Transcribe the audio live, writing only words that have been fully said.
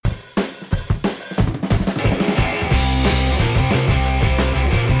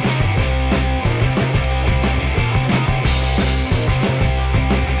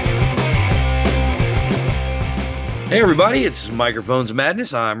Hey everybody, it's Microphones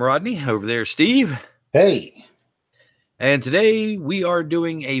Madness. I'm Rodney. Over there, Steve. Hey. And today we are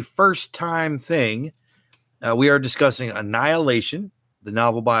doing a first-time thing. We are discussing Annihilation, the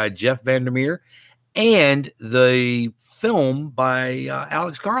novel by Jeff Vandermeer, and the film by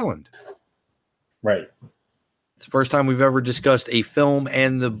Alex Garland. Right. It's the first time we've ever discussed a film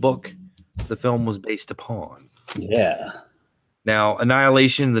and the book the film was based upon. Yeah. Now,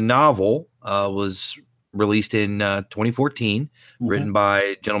 Annihilation, the novel, was released in 2014, written by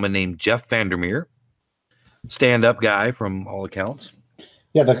a gentleman named Jeff Vandermeer, stand-up guy from all accounts.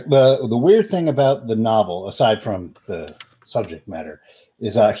 Yeah, the weird thing about the novel, aside from the subject matter,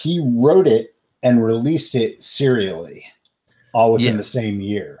 is he wrote it and released it serially, all within the same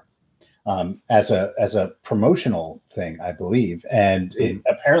year, as a promotional thing, I believe. And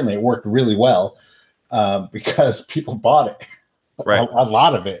apparently it worked really well because people bought it, right? A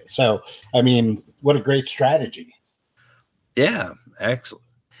lot of it. So, I mean, what a great strategy. Yeah, excellent.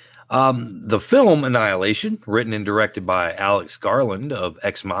 The film Annihilation, written and directed by Alex Garland of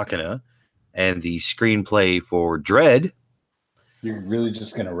Ex Machina, and the screenplay for Dread. You're really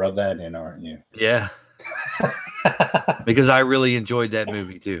just going to rub that in, aren't you? Yeah. Because I really enjoyed that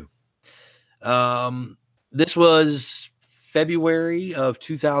movie too. This was February of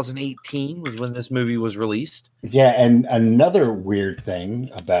 2018 was when this movie was released. Yeah, and another weird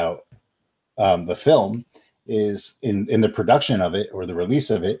thing about the film is in the production of it, or the release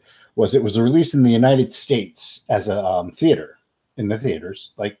of it, was released in the United States as a theater, in the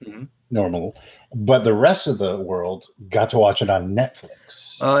theaters, like normal, but the rest of the world got to watch it on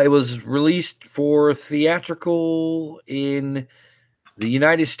Netflix. It was released for theatrical in the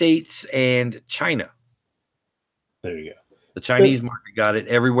United States and China. There you go. The Chinese market got it.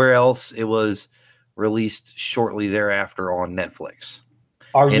 Everywhere else, it was released shortly thereafter on Netflix.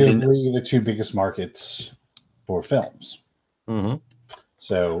 Arguably the two biggest markets for films. Mm-hmm.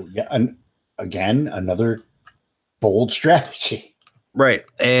 So, yeah, again, another bold strategy. Right.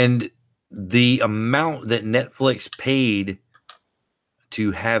 And the amount that Netflix paid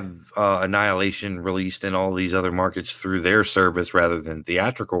to have Annihilation released in all these other markets through their service rather than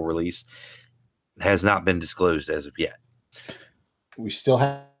theatrical release has not been disclosed as of yet. We still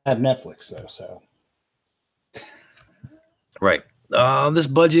have Netflix, though, so. Right. This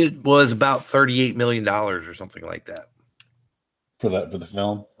budget was about $38 million or something like that. For the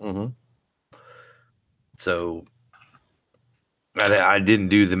film? Mm-hmm. So I didn't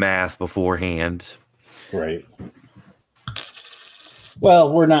do the math beforehand. Right.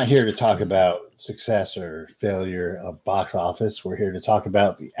 Well, we're not here to talk about success or failure of box office. We're here to talk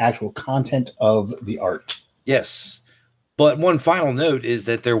about the actual content of the art. Yes. But one final note is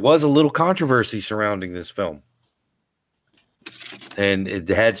that there was a little controversy surrounding this film. And it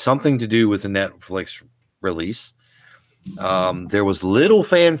had something to do with the Netflix release. There was little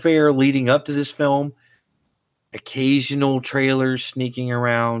fanfare leading up to this film. Occasional trailers sneaking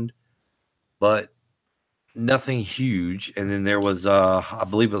around, but nothing huge. And then there was, I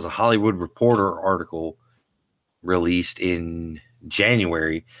believe it was a Hollywood Reporter article released in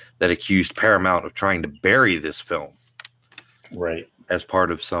January that accused Paramount of trying to bury this film. Right. As part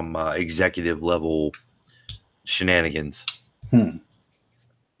of some executive level shenanigans.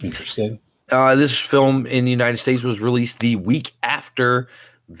 Interesting. This film in the United States was released the week after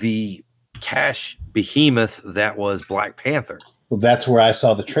the cash behemoth that was Black Panther. Well, that's where I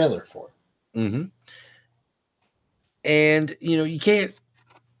saw the trailer for. Mm-hmm. And you can't.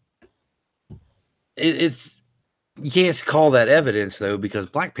 You can't call that evidence though, because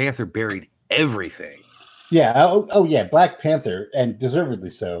Black Panther buried everything. Yeah. Oh yeah. Black Panther, and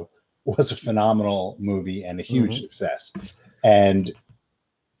deservedly so, was a phenomenal movie and a huge success. And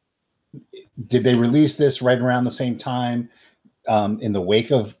did they release this right around the same time in the wake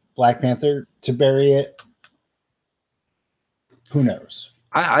of Black Panther to bury it? Who knows?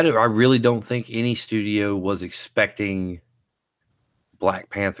 I really don't think any studio was expecting Black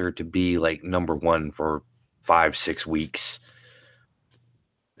Panther to be like number one for 5-6 weeks,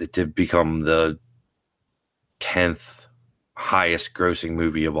 to become the 10th highest grossing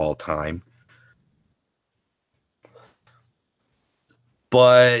movie of all time.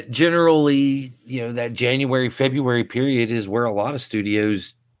 But generally, that January, February period is where a lot of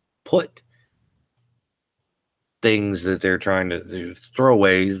studios put things that they're trying to do,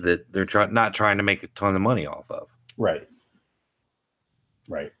 throwaways that they're not trying to make a ton of money off of. Right.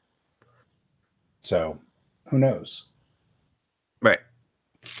 Right. So, who knows? Right.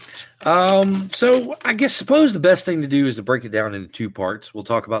 So I suppose the best thing to do is to break it down into two parts. We'll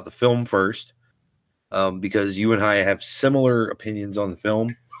talk about the film first, because you and I have similar opinions on the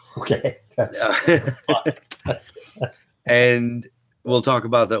film. Okay. And we'll talk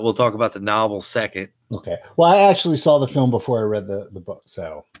about that. We'll talk about the novel second. Okay. Well, I actually saw the film before I read the book,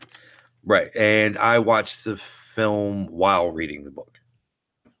 so. Right. And I watched the film while reading the book.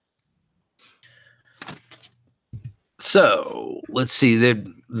 So let's see.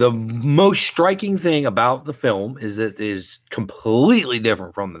 The most striking thing about the film is that it is completely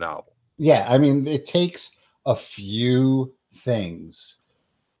different from the novel. Yeah, I mean, it takes a few things.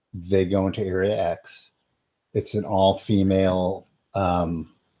 They go into Area X. It's an all-female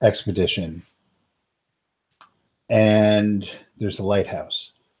expedition, and there's a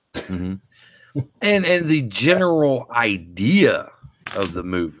lighthouse. Mm-hmm. and the general idea of the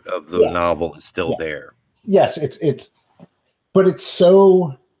novel is still there. Yes, it's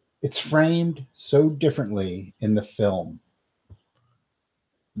framed so differently in the film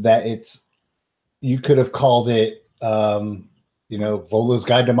that you could have called it Volo's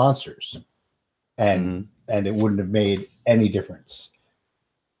Guide to Monsters, and it wouldn't have made any difference.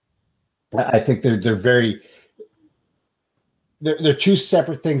 I think they're two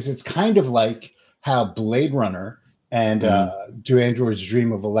separate things. It's kind of like how Blade Runner and Do Androids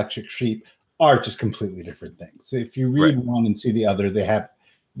Dream of Electric Sheep are just completely different things. So if you read one and see the other, they have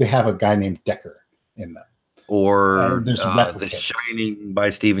a guy named Decker in them. Or The Shining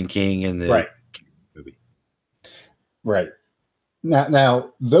by Stephen King in the movie. Right.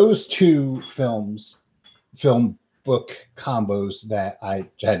 Now those two film book combos that I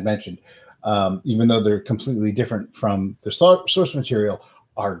had mentioned, even though they're completely different from the source material,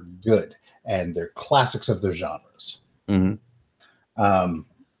 are good, and they're classics of their genres. Mm-hmm.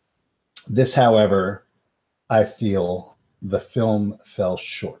 This, however, I feel the film fell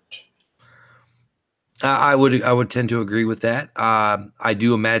short. I would tend to agree with that. I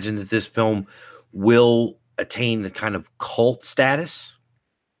do imagine that this film will attain the kind of cult status.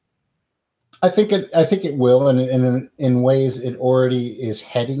 I think it will, and in ways it already is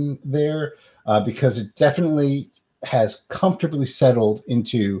heading there, because it definitely has comfortably settled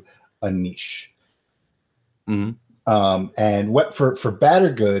into a niche. Mm-hmm. And what for bad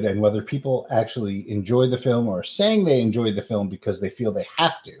or good, and whether people actually enjoy the film or are saying they enjoy the film because they feel they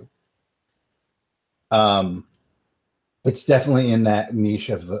have to, it's definitely in that niche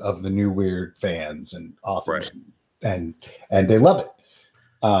of the new weird fans and authors, and they love it.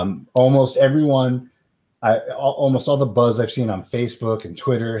 Almost everyone, almost all the buzz I've seen on Facebook and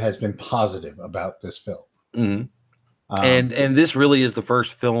Twitter has been positive about this film. Mm-hmm. And this really is the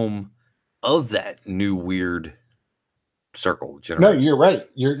first film of that new weird circle generation. No, you're right.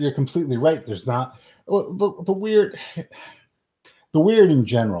 You're completely right. There's not the weird in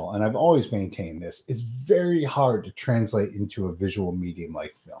general, and I've always maintained this, it's very hard to translate into a visual medium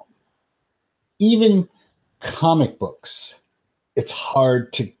like film. Even comic books, it's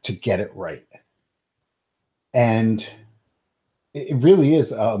hard to get it right. And it really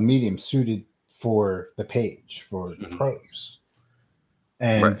is a medium suited for the page, for the prose.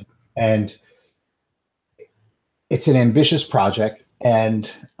 And it's an ambitious project, and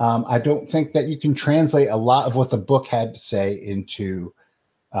I don't think that you can translate a lot of what the book had to say into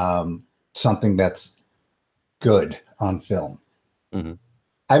something that's good on film. Mm-hmm.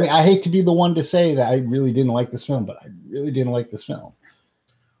 I mean, I hate to be the one to say that I really didn't like this film, but I really didn't like this film.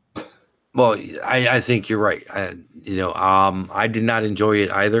 Well, I think you're right. I did not enjoy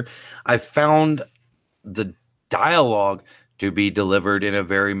it either. I found the dialogue to be delivered in a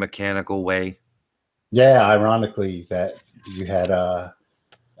very mechanical way. Yeah, ironically, that you had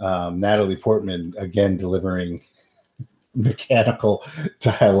Natalie Portman again delivering mechanical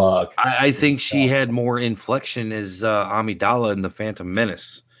dialogue. I think she had more inflection as Amidala in The Phantom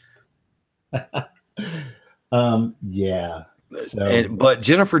Menace. Yeah. But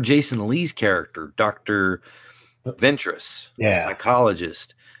Jennifer Jason Leigh's character, Dr. Ventress,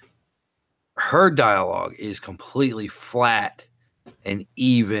 psychologist, her dialogue is completely flat and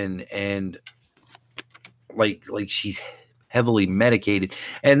even, and like she's heavily medicated.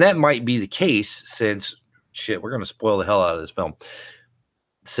 And that might be the case since, we're going to spoil the hell out of this film,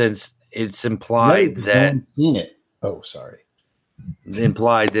 since it's implied that seen it. Oh, sorry.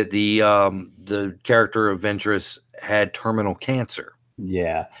 Implied that the character of Ventress had terminal cancer.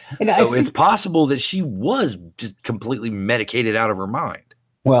 Yeah. And so it's possible that she was just completely medicated out of her mind.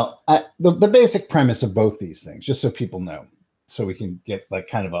 Well, the basic premise of both these things, just so people know, so we can get like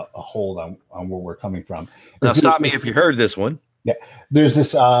kind of a hold on where we're coming from. Now stop me if you heard this one. Yeah. There's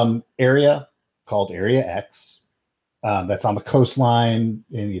this area called Area X that's on the coastline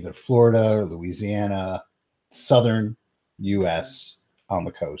in either Florida or Louisiana, southern U.S. on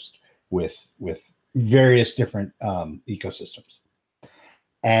the coast with various different ecosystems.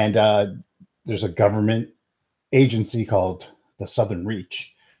 And there's a government agency called the Southern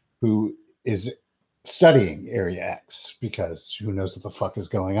Reach who is studying Area X because who knows what the fuck is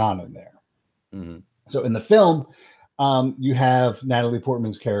going on in there. Mm-hmm. So in the film, you have Natalie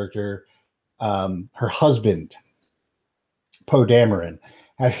Portman's character, her husband, Poe Dameron,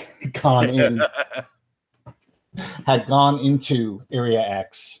 had gone into Area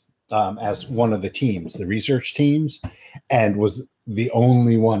X as one of the teams, the research teams, and was the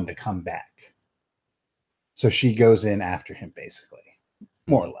only one to come back. So she goes in after him, basically,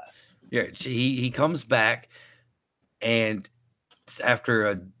 more or less. Yeah, he comes back, and after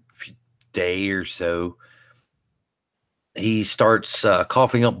a day or so, he starts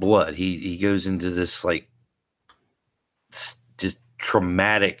coughing up blood. He goes into this like just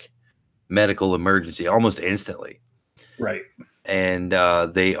traumatic medical emergency almost instantly. Right. And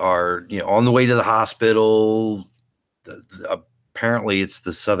they are on the way to the hospital. Apparently, it's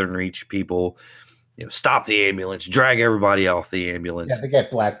the Southern Reach people. Stop the ambulance, drag everybody off the ambulance. Yeah, they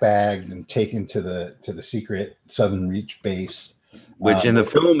get black bagged and taken to the secret Southern Reach base, which in the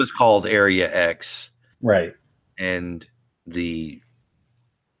film is called Area X. Right. And the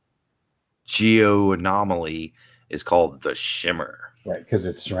geo anomaly is called the Shimmer. Right, because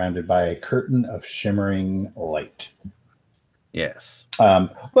it's surrounded by a curtain of shimmering light. Yes.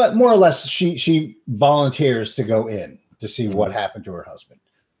 But more or less, she volunteers to go in to see what happened to her husband.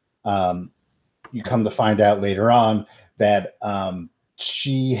 You come to find out later on that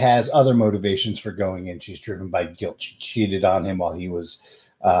she has other motivations for going in. She's driven by guilt. She cheated on him while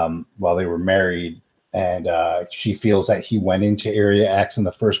they were married, and she feels that he went into Area X in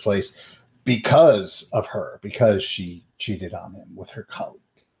the first place because of her, because she cheated on him with her colleague.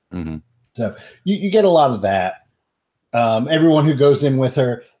 Mm-hmm. So you get a lot of that. Everyone who goes in with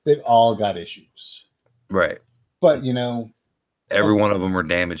her, they've all got issues. Right. But, every one of them are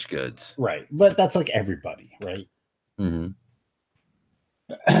damaged goods. Right. But that's like everybody, right? Mm-hmm.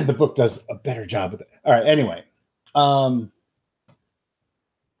 The book does a better job with it. All right. Anyway. So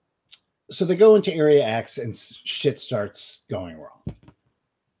they go into Area X and shit starts going wrong,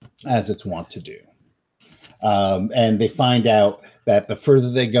 as it's wont to do. And they find out that the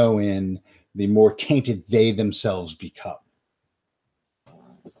further they go in, the more tainted they themselves become.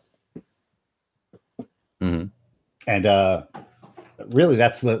 Mm-hmm. And really,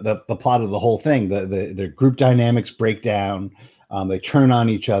 that's the plot of the whole thing. The group dynamics break down. They turn on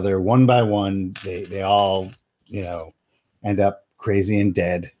each other one by one. They all, end up crazy and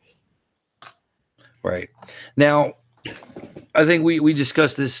dead. Right. Now, I think we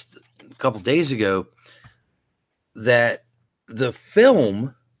discussed this a couple days ago, that the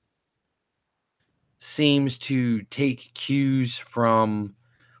film seems to take cues from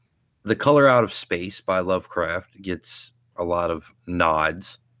The Color Out of Space by Lovecraft. It gets a lot of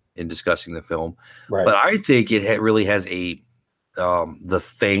nods in discussing the film. Right. But I think it really has a The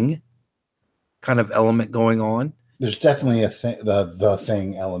Thing kind of element going on. There's definitely the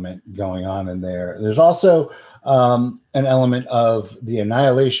Thing element going on in there. There's also an element of the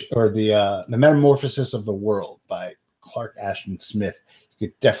annihilation or the metamorphosis of the world by Clark Ashton Smith. You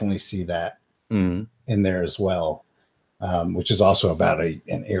could definitely see that in there as well, which is also about an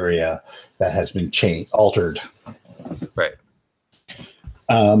area that has been altered. Right.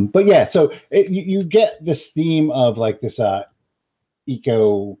 But yeah, so you get this theme of like this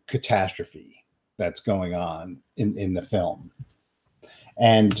eco catastrophe that's going on in the film.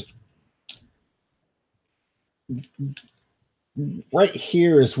 And right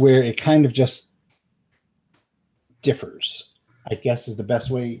here is where it kind of just differs, I guess is the best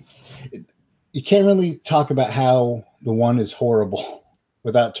way. You can't really talk about how the one is horrible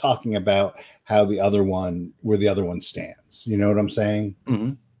without talking about how where the other one stands. You know what I'm saying?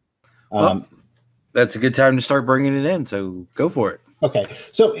 Mm-hmm. Well, that's a good time to start bringing it in. So go for it. Okay.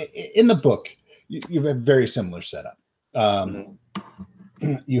 So in the book, you have a very similar setup.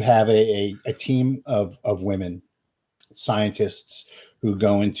 You have a team of women scientists who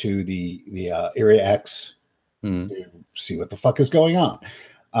go into the Area X to see what the fuck is going on.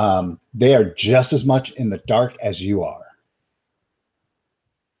 They are just as much in the dark as you are.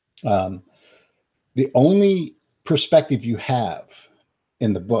 The only perspective you have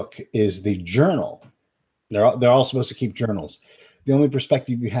in the book is the journal. They're all supposed to keep journals. The only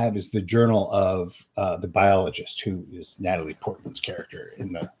perspective you have is the journal of the biologist, who is Natalie Portman's character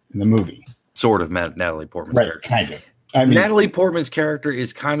in the movie. Sort of Natalie Portman's character. Kind of. Natalie Portman's character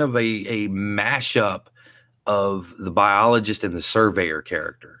is kind of a mashup of the biologist and the surveyor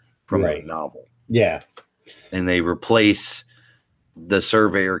character from the novel. Yeah. And they replace the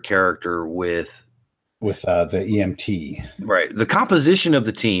surveyor character with with the EMT. Right. The composition of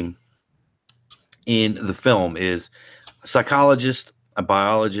the team in the film is a psychologist, a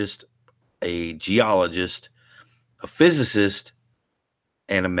biologist, a geologist, a physicist,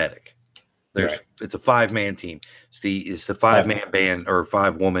 and a medic. It's a 5-man team. It's the 5-man band or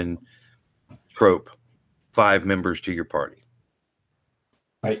 5-woman trope. 5 members to your party.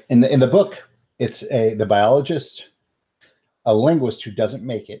 Right. In the book, it's the biologist, a linguist who doesn't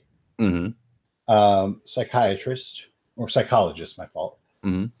make it, psychiatrist or psychologist, my fault,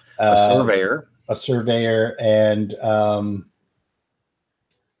 a surveyor, and an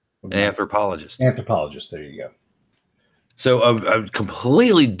anthropologist. Anthropologist. There you go. So a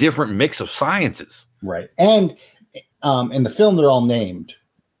completely different mix of sciences. Right. And in the film, they're all named.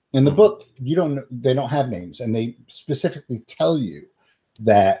 In the book, they don't have names, and they specifically tell you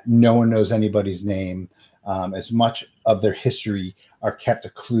that no one knows anybody's name. As much of their history are kept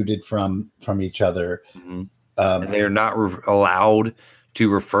occluded from each other. And they're not allowed to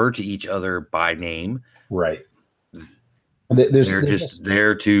refer to each other by name. Right. They're just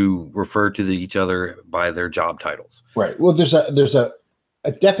there to refer to each other by their job titles. Right. Well, there's a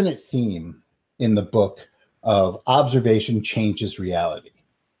definite theme in the book of observation changes reality.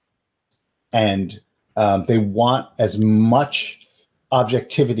 And they want as much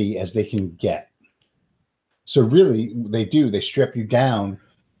objectivity as they can get. So really, they strip you down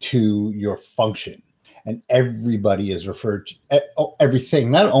to your function. And everybody is referred to, everything,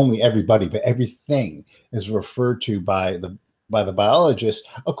 not only everybody, but everything is referred to by the biologist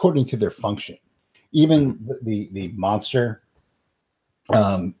according to their function. Even the monster,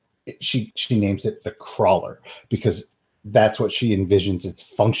 she names it the crawler because that's what she envisions its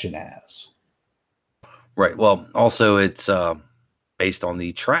function as. Right. Well, also it's based on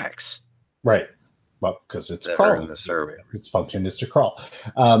the tracks. Right. Well, because it's crawling. In the survey. Its function is to crawl.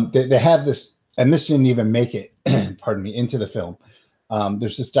 They have this, and this didn't even make it, pardon me, into the film.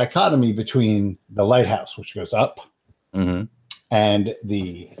 There's this dichotomy between the lighthouse, which goes up, and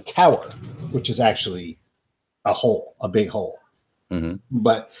the tower, which is actually a big hole.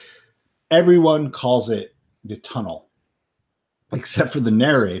 But everyone calls it the tunnel, except for the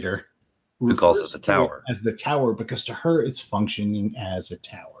narrator, who calls it the tower. As the tower, because to her it's functioning as a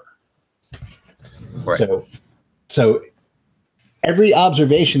tower. Right. So every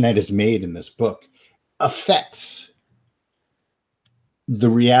observation that is made in this book affects the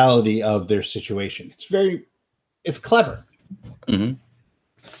reality of their situation. It's clever. You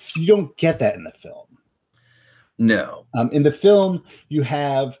don't get that in the film. No. In the film, you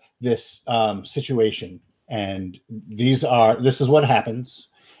have this situation, and this is what happens,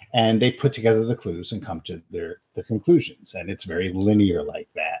 and they put together the clues and come to the conclusions, and it's very linear like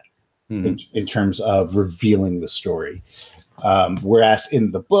that. In terms of revealing the story. Whereas in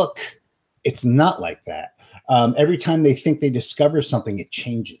the book, it's not like that. Every time they think they discover something, it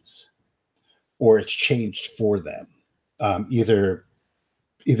changes, or it's changed for them, either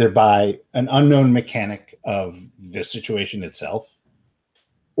by an unknown mechanic of the situation itself,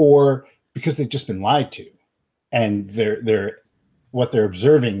 or because they've just been lied to, and what they're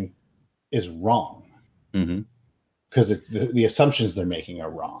observing is wrong, because the assumptions they're making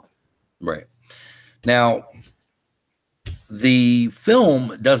are wrong. Right. Now, the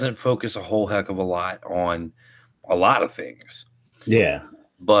film doesn't focus a whole heck of a lot on a lot of things. Yeah.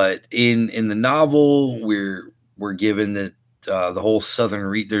 But in the novel, we're given that the whole Southern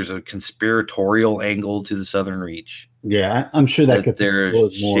Reach, there's a conspiratorial angle to the Southern Reach. Yeah, I'm sure that they're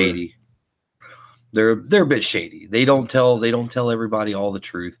shady. They're a bit shady. They don't tell everybody all the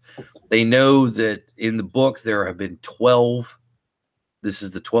truth. They know that in the book there have been 12. This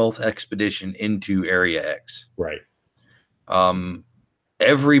is the 12th expedition into Area X. Right.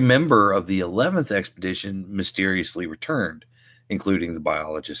 Every member of the 11th expedition mysteriously returned, including the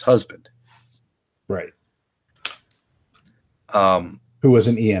biologist's husband. Right. Who was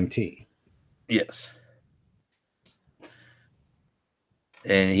an EMT. Yes.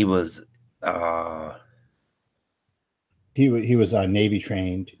 And he was he was a Navy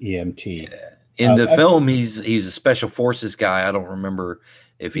trained EMT. Yeah. In the film, he's a special forces guy. I don't remember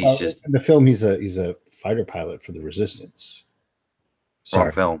if he's just in the film. He's a fighter pilot for the Resistance.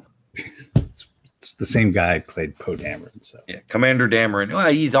 Wrong film. It's the same guy played Poe Dameron. So yeah, Commander Dameron.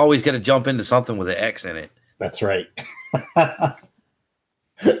 Well, he's always got to jump into something with an X in it. That's right.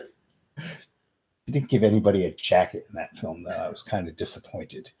 He didn't give anybody a jacket in that film, though. I was kind of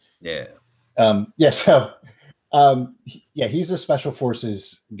disappointed. Yeah. He's a special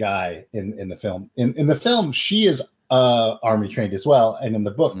forces guy in the film. In the film, she is Army trained as well, and in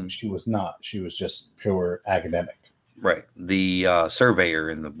the book, she was not. She was just pure academic. Right. The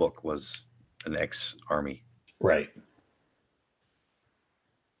surveyor in the book was an ex-army. Right.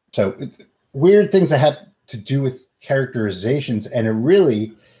 So weird things that have to do with characterizations, and it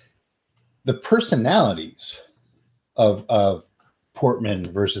really, the personalities of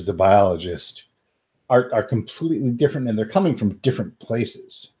Portman versus the biologist are completely different, and they're coming from different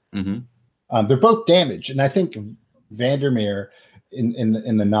places. Mm-hmm. They're both damaged, and I think Vandermeer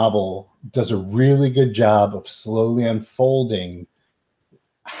in the novel does a really good job of slowly unfolding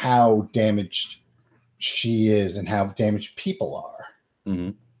how damaged she is and how damaged people are.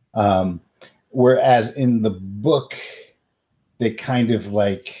 Mm-hmm. Whereas in the book, they kind of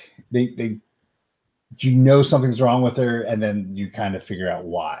like they you know something's wrong with her, and then you kind of figure out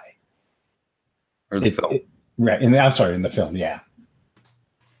why. Or the film, right? I'm sorry, in the film, yeah.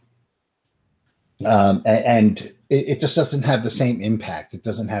 And it just doesn't have the same impact. It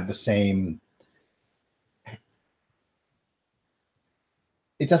doesn't have the same.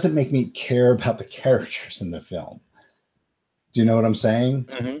 It doesn't make me care about the characters in the film. Do you know what I'm saying?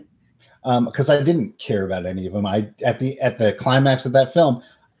 Mm-hmm. Because I didn't care about any of them. At the climax of that film,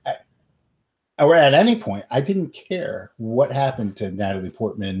 or at any point, I didn't care what happened to Natalie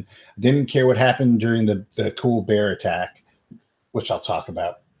Portman. I didn't care what happened during the cool bear attack, which I'll talk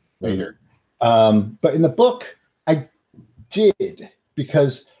about later. Mm-hmm. But in the book, I did,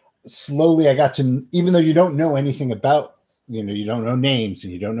 because slowly I got to, even though you don't know anything about, you don't know names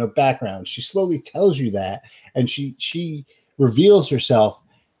and you don't know background, she slowly tells you that, and she reveals herself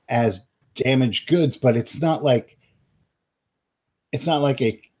as damaged goods, but it's not like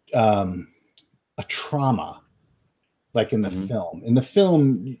a trauma like in the mm-hmm. film. In the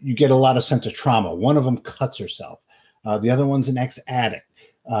film, you get a lot of sense of trauma. One of them cuts herself. The other one's an ex-addict.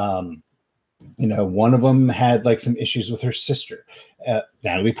 One of them had like some issues with her sister.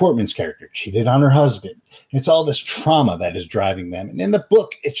 Natalie Portman's character cheated on her husband. It's all this trauma that is driving them. And in the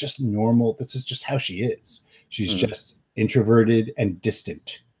book, it's just normal. This is just how she is. She's just introverted and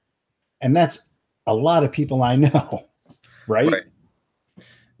distant. And that's a lot of people I know, right?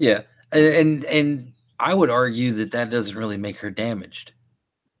 Yeah. And I would argue that doesn't really make her damaged.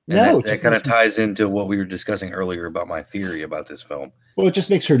 And no, that kind of ties into what we were discussing earlier about my theory about this film. Well, it just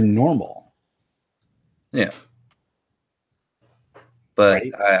makes her normal. Yeah. But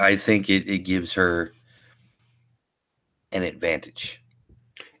right? I think it gives her an advantage.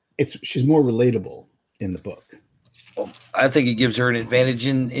 She's more relatable in the book. Well, I think it gives her an advantage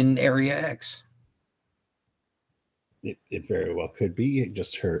in Area X. It very well could be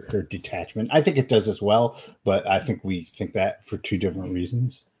just her detachment. I think it does as well, but I think we think that for two different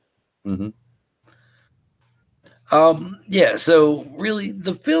reasons. Mm-hmm. Yeah, so really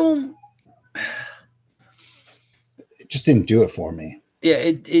the film, it just didn't do it for me. Yeah,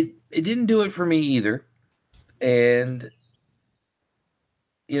 it didn't do it for me either. And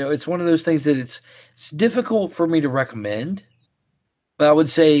it's one of those things that it's difficult for me to recommend. But I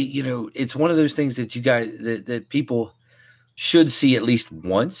would say, it's one of those things that you guys that people should see at least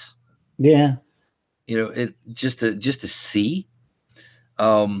once. Yeah. It just to see.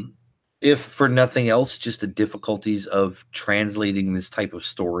 If for nothing else, just the difficulties of translating this type of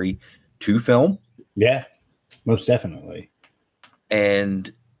story to film. Yeah, most definitely.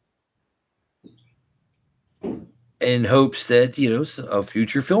 And in hopes that, a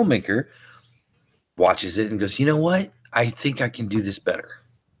future filmmaker watches it and goes, you know what? I think I can do this better.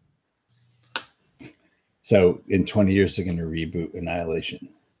 So in 20 years, they're going to reboot Annihilation.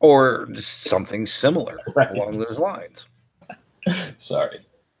 Or something similar along those lines. Sorry.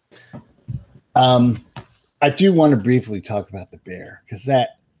 I do want to briefly talk about the bear, because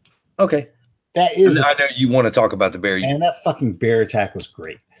okay. That is. I know you want to talk about the bear. And that fucking bear attack was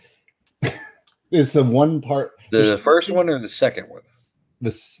great. There's the one part. The first one or the second one?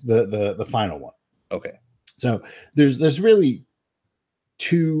 The final one. Okay. So there's really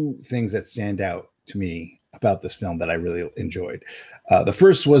two things that stand out to me about this film that I really enjoyed. The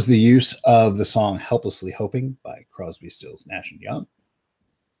first was the use of the song "Helplessly Hoping" by Crosby, Stills, Nash and Young.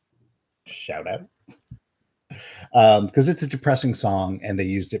 Shout out. Because it's a depressing song and they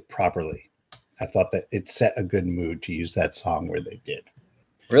used it properly. I thought that it set a good mood to use that song where they did.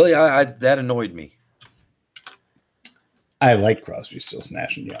 Really? That annoyed me. I like Crosby, Stills,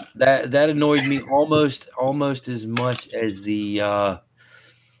 Nash and Young. That annoyed me almost as much as the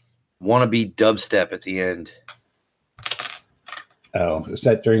wannabe dubstep at the end. Oh, is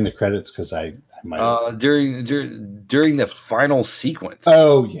that during the credits? Because I might. During the final sequence.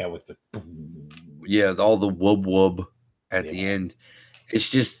 Oh yeah, with the. Yeah, all the wub wub at the end. It's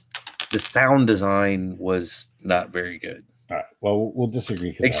just the sound design was not very good. All right. Well, we'll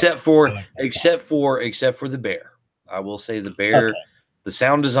disagree. Except for the bear. I will say the bear. The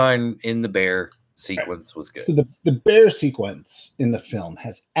sound design in the bear sequence was good. So the bear sequence in the film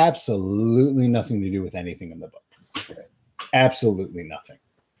has absolutely nothing to do with anything in the book. Right. Absolutely nothing.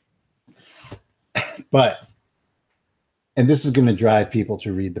 But, and this is going to drive people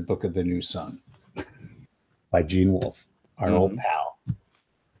to read the Book of the New Sun by Gene Wolfe, our old pal.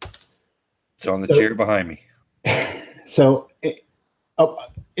 It's on the chair behind me. So,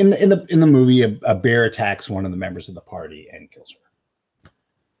 in the movie, a bear attacks one of the members of the party and kills her.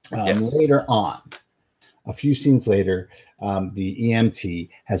 Yes. Later on, a few scenes later, the EMT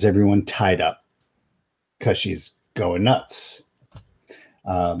has everyone tied up because she's going nuts.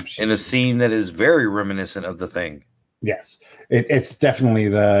 In a scene that is very reminiscent of The Thing. Yes, it's definitely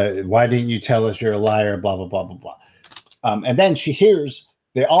the "why didn't you tell us you're a liar?" blah blah blah blah blah. And then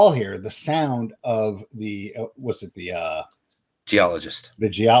they all hear the sound of the geologist, the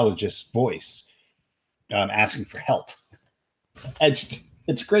geologist's voice asking for help. And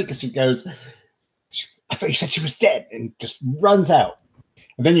it's great because she goes, "I thought you said she was dead," and just runs out.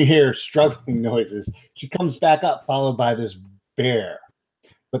 And then you hear struggling noises. She comes back up, followed by this bear,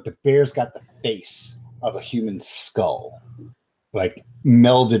 but the bear's got the face of a human skull, like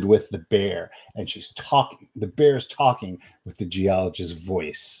melded with the bear, and she's talking. The bear's talking with the geologist's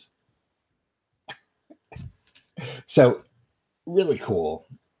voice. So really cool.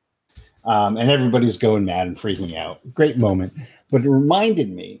 And everybody's going mad and freaking out. Great moment. But it reminded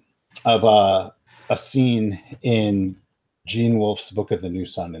me of a scene in Gene Wolfe's Book of the New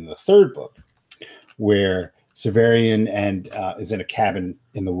Sun in the third book, where Severian is in a cabin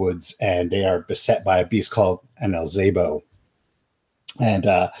in the woods, and they are beset by a beast called an Alzabo. And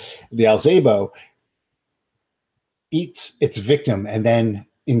the Alzabo eats its victim and then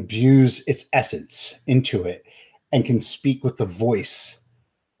imbues its essence into it and can speak with the voice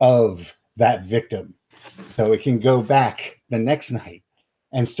of that victim. So it can go back the next night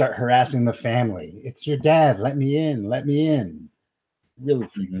and start harassing the family. "It's your dad. Let me in. Let me in." Really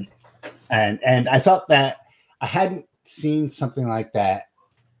creepy. And I thought that I hadn't seen something like that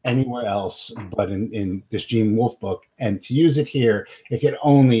anywhere else but in this Gene Wolfe book. And to use it here, it could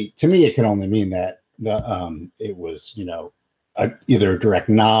only mean that it was, either a direct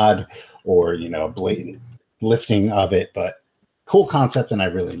nod or, a blatant lifting of it. But cool concept, and I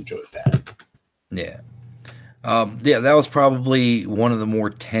really enjoyed that. Yeah. That was probably one of the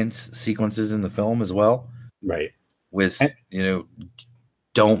more tense sequences in the film as well. Right. With,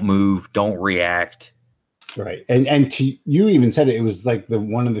 don't move, don't react. Right. And you even said it was like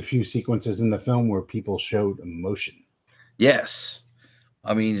one of the few sequences in the film where people showed emotion. Yes.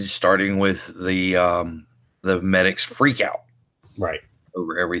 I mean, starting with the medic's freak out. Right.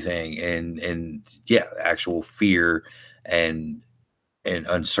 Over everything and actual fear and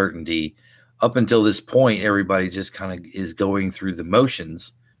uncertainty. Up until this point, everybody just kind of is going through the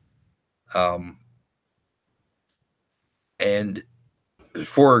motions. And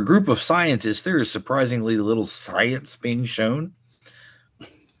for a group of scientists, there is surprisingly little science being shown.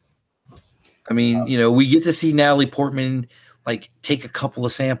 I mean, we get to see Natalie Portman take a couple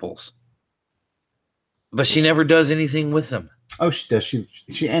of samples, but she never does anything with them. Oh, she does.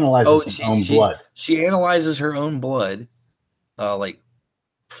 She analyzes her own blood. She analyzes her own blood,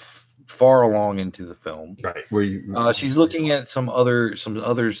 far along into the film. Right. Where she's looking at some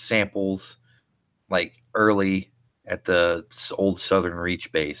other samples, early at the old Southern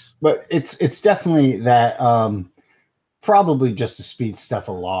Reach base. But it's definitely that probably just to speed stuff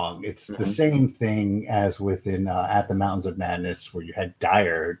along. It's the same thing as within At the Mountains of Madness, where you had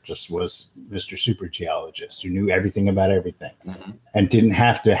Dyer just was Mr. Super Geologist who knew everything about everything and didn't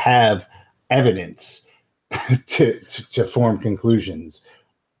have to have evidence to form conclusions.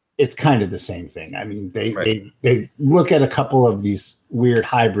 It's kind of the same thing. I mean, they look at a couple of these weird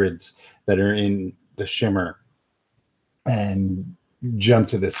hybrids that are in the Shimmer and jump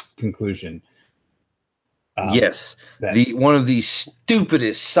to this conclusion. Yes, one of the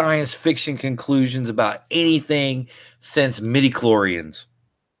stupidest science fiction conclusions about anything since midichlorians.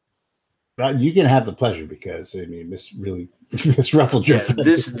 You can have the pleasure, because I mean, this ruffled your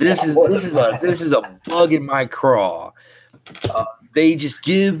feathers. This is a bug in my craw. They just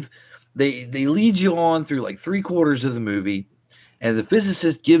they lead you on through 3/4 of the movie, and the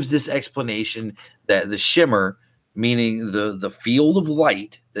physicist gives this explanation that the shimmer, meaning the field of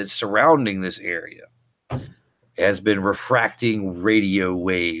light that's surrounding this area, has been refracting radio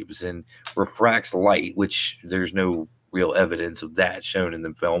waves and refracts light, which there's no real evidence of that shown in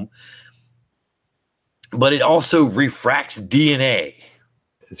the film. But it also refracts DNA.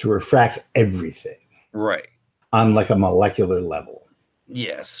 It refracts everything. Right. On a molecular level.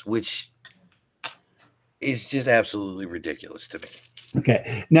 Yes, which is just absolutely ridiculous to me.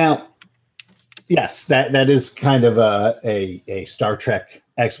 Okay. Now, yes, that is kind of a Star Trek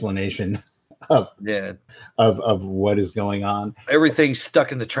explanation of Yeah, of what is going on. everything's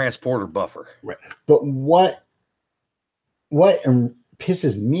stuck in the transporter buffer. Right. But what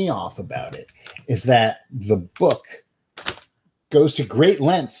pisses me off about it is that the book goes to great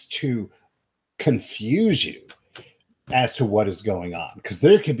lengths to confuse you as to what is going on, because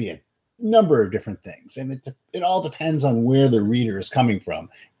there could be a number of different things, and it all depends on where the reader is coming from.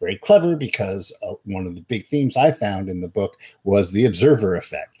 Very clever, because one of the big themes I found in the book was the observer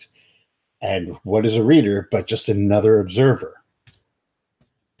effect. And what is a reader but just another observer?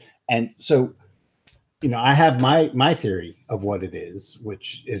 And so, I have my theory of what it is,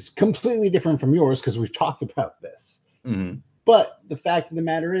 which is completely different from yours because we've talked about this. Mm-hmm. But the fact of the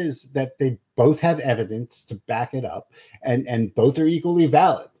matter is that they both have evidence to back it up, and both are equally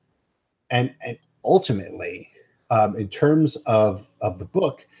valid. And ultimately, in terms of the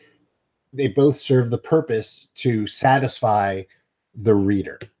book, they both serve the purpose to satisfy the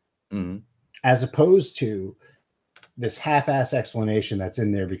reader, Mm-hmm. as opposed to this half-ass explanation that's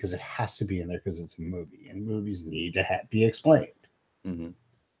in there because it has to be in there because it's a movie, and movies need to be explained. Mm-hmm.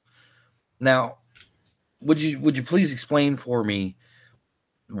 Now, would you please explain for me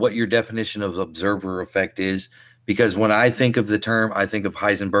what your definition of observer effect is? Because when I think of the term, I think of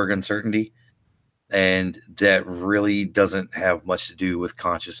Heisenberg uncertainty, and that really doesn't have much to do with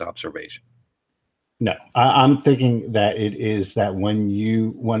conscious observation. No, I'm thinking that it is that when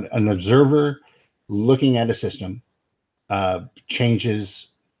an observer looking at a system changes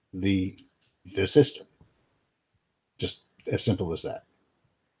the system, just as simple as that.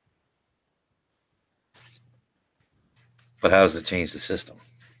 But how does it change the system?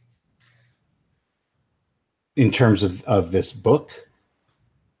 In terms of this book?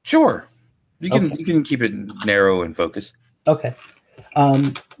 Sure. You Okay. can keep it narrow and focused. Okay.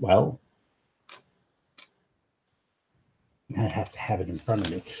 Well, I have to have it in front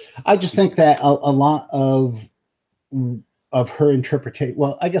of me. I just think that a lot of her interpretation,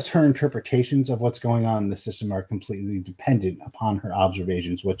 well, I guess her interpretations of what's going on in the system are completely dependent upon her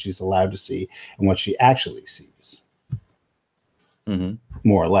observations, what she's allowed to see and what she actually sees. Mm-hmm.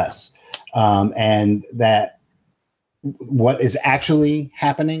 More or less. And that what is actually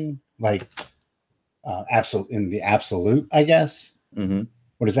happening, like in the absolute, I guess, Mm-hmm.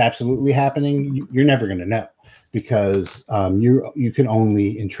 what is absolutely happening, you're never going to know, because you can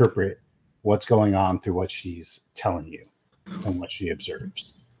only interpret what's going on through what she's telling you and what she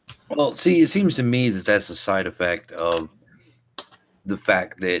observes. Well, see, it seems to me that that's a side effect of the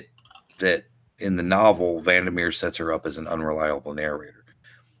fact that in the novel, Vandermeer sets her up as an unreliable narrator.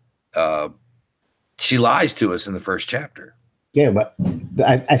 She lies to us in the first chapter. Yeah, but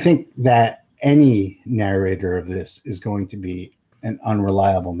I think that any narrator of this is going to be an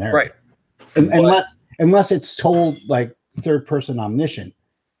unreliable narrator, right? Unless it's told like third person omniscient.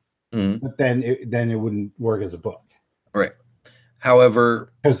 Mm-hmm. But then it wouldn't work as a book. Right.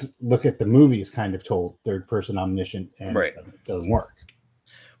 However, because look at the movies kind of told third person omniscient, and right. It doesn't work.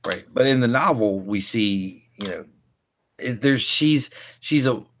 Right. But in the novel, we see, she's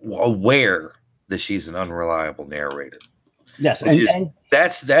aware that she's an unreliable narrator. Yes, and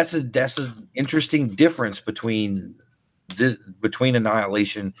that's an interesting difference between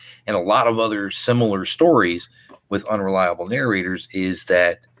Annihilation and a lot of other similar stories with unreliable narrators, is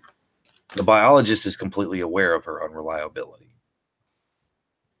that the biologist is completely aware of her unreliability.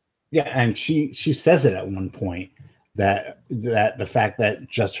 Yeah, and she says it at one point that the fact that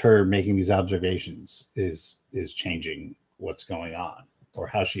just her making these observations is changing what's going on, or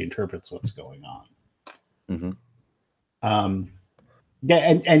how she interprets what's going on. Mm-hmm. Yeah,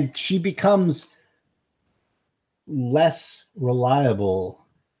 and she becomes less reliable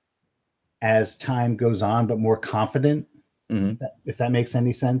as time goes on, but more confident. Mm-hmm. If that makes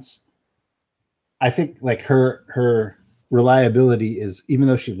any sense. I think like her reliability is, even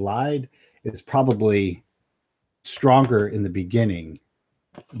though she lied, is probably stronger in the beginning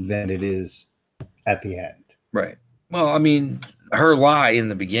than it is at the end. Right. Well, I mean, her lie in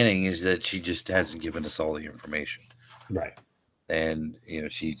the beginning is that she just hasn't given us all the information. Right. And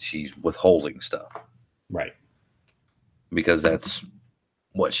she's withholding stuff. Right. Because that's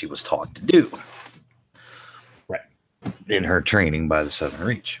what she was taught to do. Right. In her training by the Southern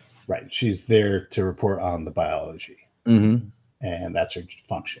Reach. Right. She's there to report on the biology. Mm-hmm. And that's her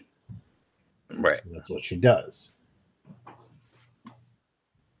function. Right. So that's what she does.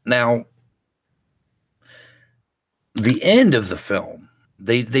 Now, the end of the film,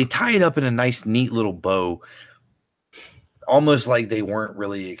 they tie it up in a nice, neat little bow almost like they weren't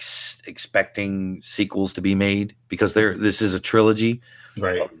really expecting sequels to be made, because this is a trilogy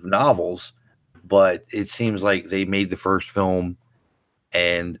Right. of novels, but it seems like they made the first film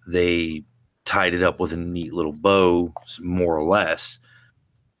and they tied it up with a neat little bow, more or less,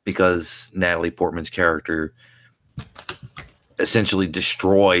 because Natalie Portman's character essentially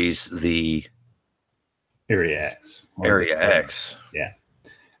destroys the Area X. Area X. Yeah.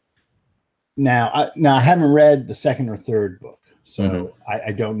 Now I haven't read the second or third book, so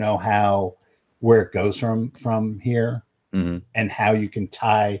I don't know where it goes from here, and how you can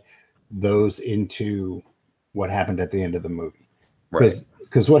tie those into what happened at the end of the movie. Right.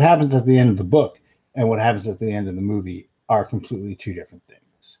 Because what happens at the end of the book and what happens at the end of the movie are completely two different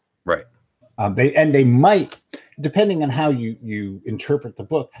things. Right. They might, depending on how you interpret the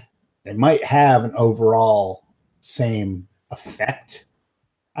book, they might have an overall same effect,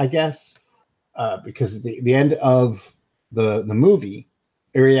 I guess. Because at the end of the movie,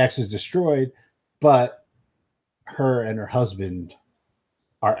 Area X is destroyed, but her and her husband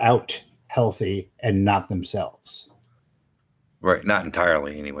are out healthy and not themselves. Right, not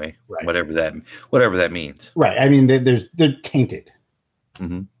entirely anyway. Right. Whatever that means. Right. I mean, they're tainted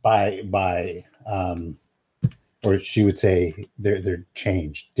by or she would say they're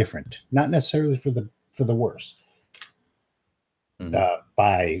changed, different, not necessarily for the worse,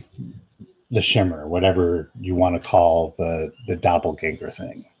 by the shimmer, whatever you want to call the doppelganger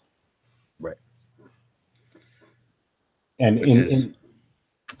thing. Right. And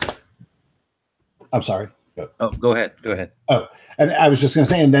I'm sorry. Go ahead. Oh, and I was just going to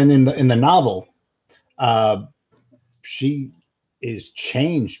say, and then in the novel, she is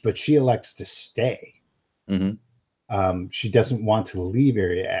changed, but she elects to stay. She doesn't want to leave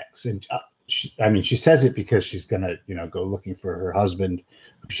Area X, and she says it because she's going to, go looking for her husband,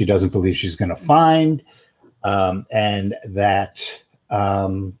 who she doesn't believe she's going to find, and that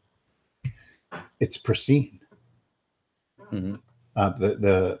it's pristine.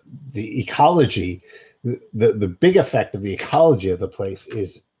 The ecology, the big effect of the ecology of the place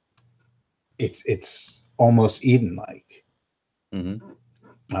is it's almost Eden-like.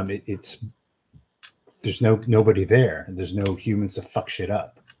 It's there's nobody there. There's no humans to fuck shit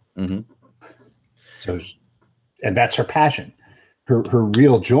up. So, and that's her passion. Her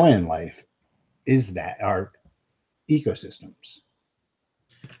real joy in life is that our ecosystems.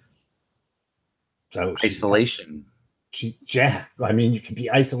 So isolation. I mean, you can be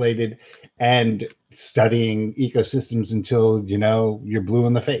isolated and studying ecosystems until you're blue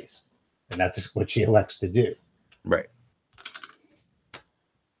in the face, and that's what she elects to do. Right.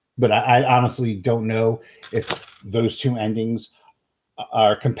 But I honestly don't know if those two endings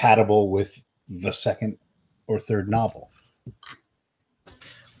are compatible with the second or third novel.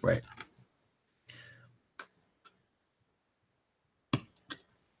 Right.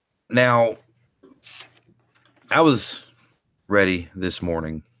 Now, I was ready this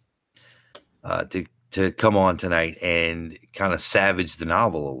morning to come on tonight and kind of savage the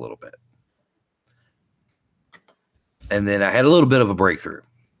novel a little bit. And then I had a little bit of a breakthrough.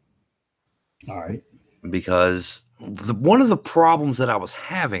 All right. Because one of the problems that I was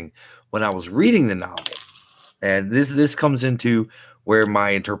having when I was reading the novel, and this comes into where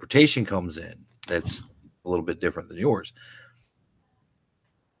my interpretation comes in, that's a little bit different than yours.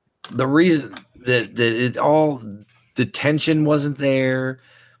 The reason that the tension wasn't there,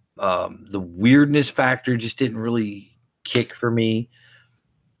 the weirdness factor just didn't really kick for me.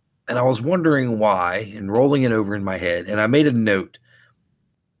 And I was wondering why, and rolling it over in my head. And I made a note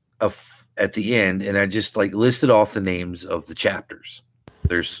at the end, and I just listed off the names of the chapters.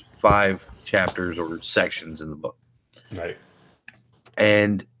 There's 5 chapters or sections in the book. Right.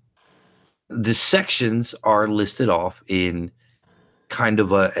 And the sections are listed off in kind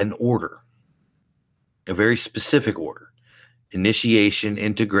of an order, a very specific order: initiation,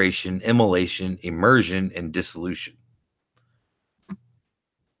 integration, immolation, immersion, and dissolution.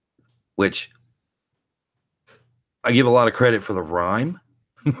 Which I give a lot of credit for the rhyme.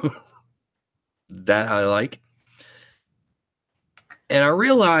 That I like. And I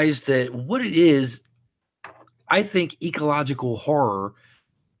realized that what it is, I think ecological horror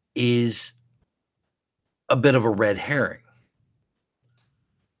is a bit of a red herring.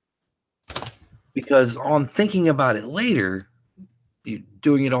 Because on thinking about it later,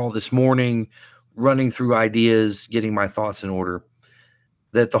 doing it all this morning, running through ideas, getting my thoughts in order,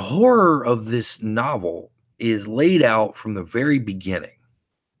 that the horror of this novel is laid out from the very beginning.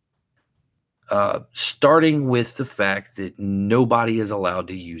 Starting with the fact that nobody is allowed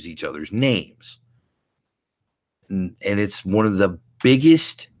to use each other's names. And it's one of the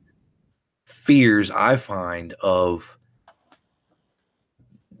biggest fears I find of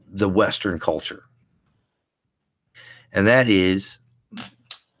the Western culture, and that is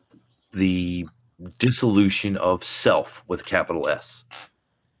the dissolution of self with capital S.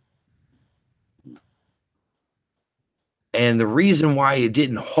 And the reason why it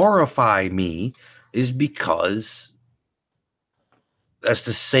didn't horrify me is because that's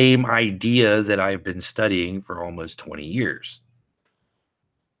the same idea that I've been studying for almost 20 years.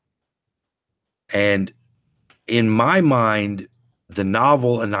 And in my mind, the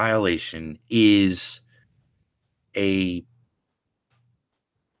novel Annihilation is a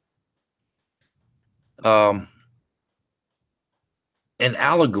an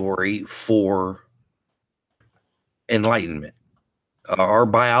allegory for enlightenment. Our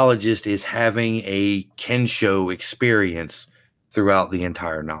biologist is having a Kensho experience throughout the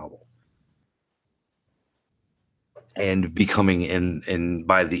entire novel, and becoming and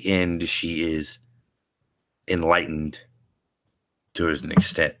by the end she is enlightened to an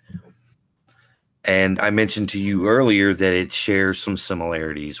extent. And I mentioned to you earlier that it shares some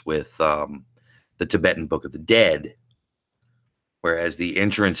similarities with the Tibetan Book of the Dead, whereas the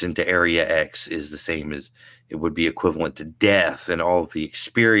entrance into Area X is the same as it would be equivalent to death, and all of the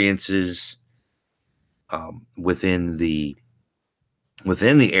experiences within the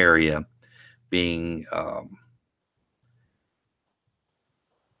area being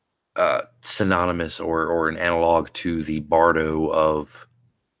synonymous or an analog to the Bardo of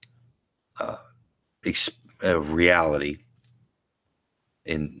reality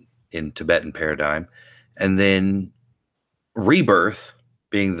in Tibetan paradigm, and then rebirth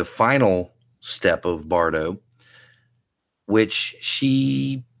being the final step of Bardo, which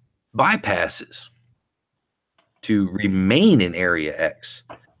she bypasses to remain in Area X.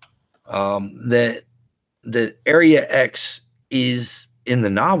 That Area X is in the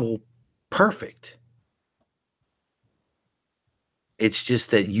novel perfect. It's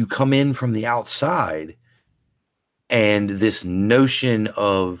just that you come in from the outside and this notion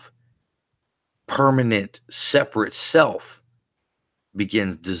of permanent separate self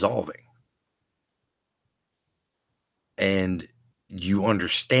begins dissolving, and you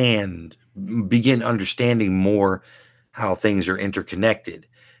begin understanding more how things are interconnected.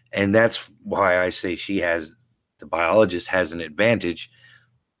 And that's why I say the biologist has an advantage,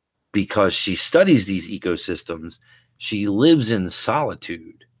 because she studies these ecosystems. She lives in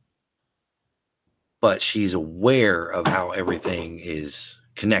solitude, but she's aware of how everything is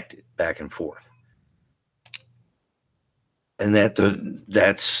connected back and forth. And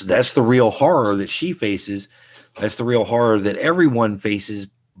that's the real horror that she faces. That's the real horror that everyone faces,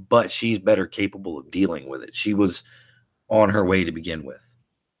 but she's better capable of dealing with it. She was on her way to begin with.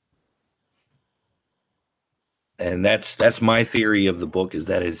 And that's my theory of the book, is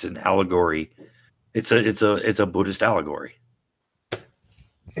that it's an allegory. It's a Buddhist allegory.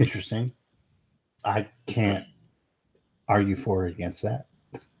 Interesting. I can't argue for or against that.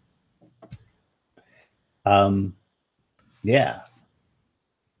 Yeah.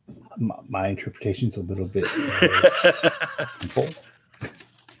 My interpretation's a little bit simple.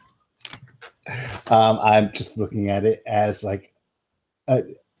 I'm just looking at it as like a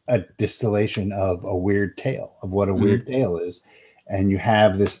distillation of a weird tale, of what a weird tale is. And you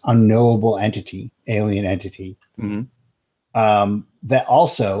have this unknowable entity, alien entity, that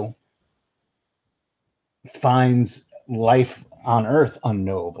also finds life on Earth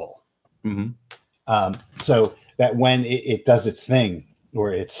unknowable. So that when it does its thing,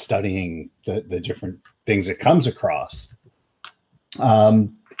 where it's studying the different things it comes across,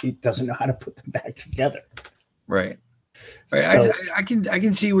 it doesn't know how to put them back together. Right. So, I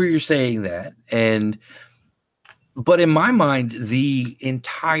can see where you're saying that, but in my mind, the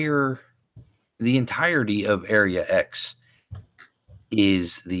entirety of Area X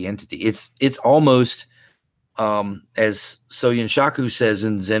is the entity. It's almost as Soyin Shaku says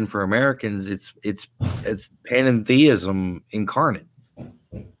in Zen for Americans, it's panentheism incarnate.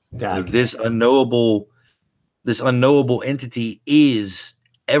 This unknowable entity is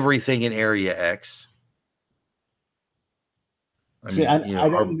everything in Area X. I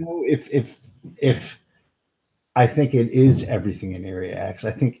don't know if I think it is everything in Area X.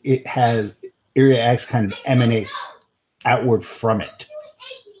 I think Area X kind of emanates outward from it.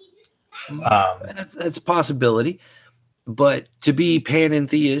 That's a possibility, but to be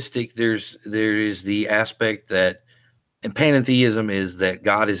panentheistic, there is the aspect that, and panentheism is that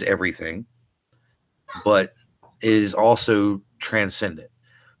God is everything, but is also transcendent.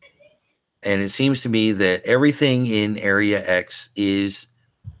 And it seems to me that everything in Area X is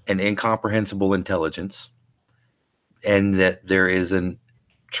an incomprehensible intelligence, and that there is a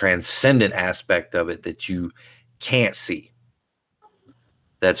transcendent aspect of it that you can't see.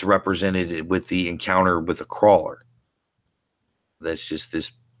 that's represented with the encounter with a crawler. That's just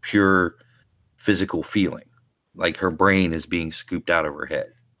this pure physical feeling, like her brain is being scooped out of her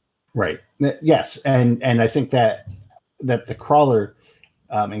head. Right. Yes, and I think that the crawler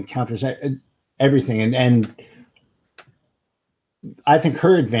encounters everything, and I think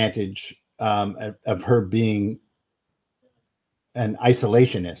her advantage of her being an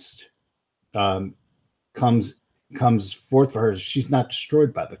isolationist comes forth for her. She's not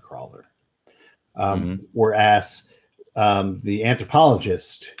destroyed by the crawler, whereas the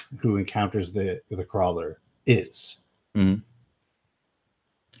anthropologist who encounters the crawler is. Mm-hmm.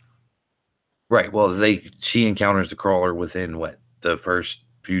 Right. Well, she encounters the crawler within what, the first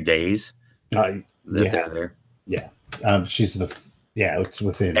few days that they're there. Yeah. It's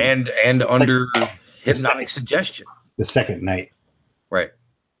within and under hypnotic suggestion. The second night, right?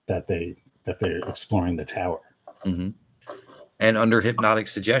 That they're exploring the tower, and under hypnotic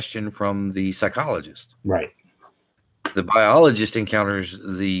suggestion from the psychologist. Right. The biologist encounters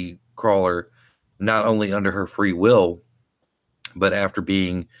the crawler not only under her free will, but after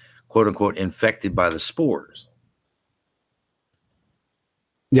being, quote unquote, infected by the spores.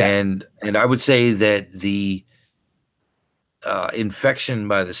 Yeah. And I would say that the infection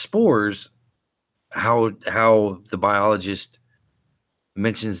by the spores, how the biologist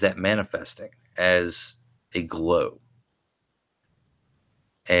mentions that manifesting as a glow,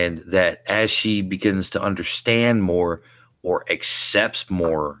 and that as she begins to understand more or accepts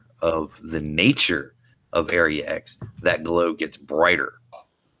more of the nature of Area X, that glow gets brighter.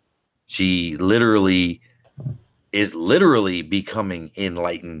 She is literally becoming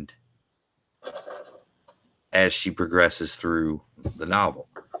enlightened as she progresses through the novel.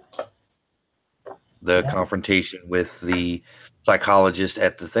 The confrontation with the psychologist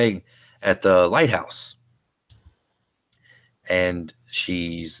at the lighthouse. And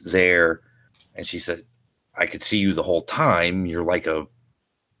she's there and she said, I could see you the whole time. You're like a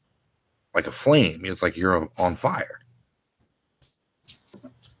flame. It's like you're on fire.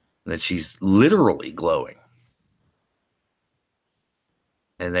 And that she's literally glowing.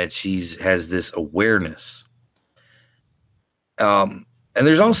 And that has this awareness. And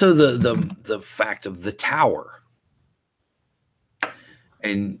there's also the fact of the tower.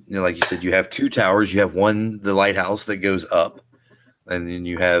 And like you said, you have two towers. You have one, the lighthouse, that goes up, and then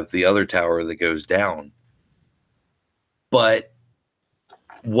you have the other tower that goes down. But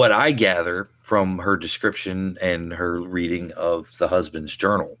what I gather from her description and her reading of the husband's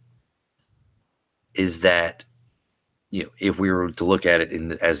journal is that, if we were to look at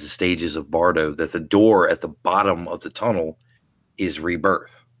it as the stages of Bardo, that the door at the bottom of the tunnel is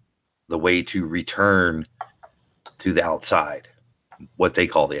rebirth, the way to return to the outside, what they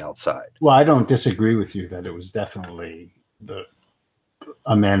call the outside. Well, I don't disagree with you that it was definitely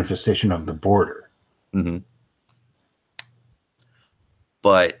a manifestation of the border. Mm-hmm.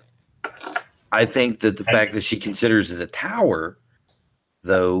 But I think that the fact that she considers it a tower,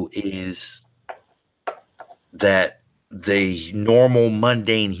 though, is that the normal,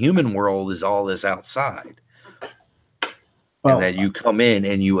 mundane human world is all this outside. Well, and that you come in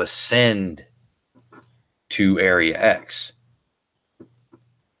and you ascend to Area X.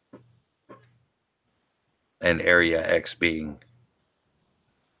 And Area X being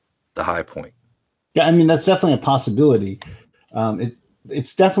the high point. Yeah, I mean, that's definitely a possibility.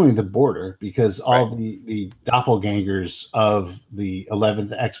 It's definitely the border, because all the doppelgangers of the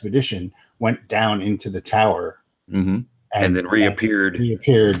 11th expedition went down into the tower. Mm-hmm. And then reappeared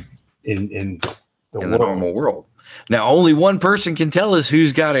in the normal world. Now, only one person can tell us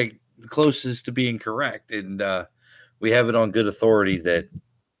who's got it closest to being correct, and we have it on good authority that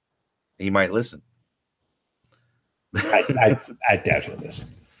he might listen. I doubt he'll listen.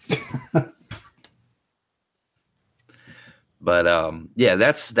 But yeah,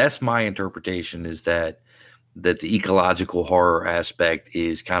 that's my interpretation, is that the ecological horror aspect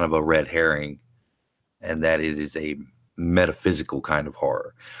is kind of a red herring, and that it is a metaphysical kind of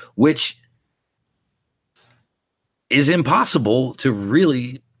horror, which is impossible to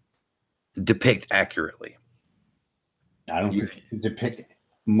really depict accurately. I don't depict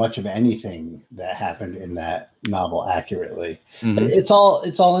much of anything that happened in that novel accurately. Mm-hmm. It's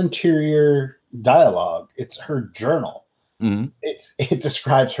all interior dialogue. It's her journal. Mm-hmm. It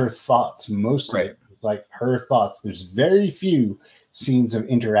describes her thoughts mostly. Right. It's like her thoughts. There's very few scenes of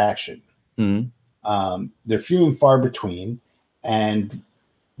interaction. Mm-hmm. They're few and far between, and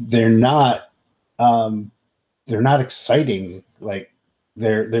they're not exciting. Like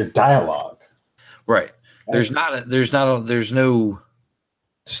they're dialogue. Right. There's not a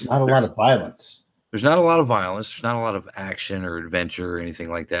lot of violence. There's not a lot of violence. There's not a lot of action or adventure or anything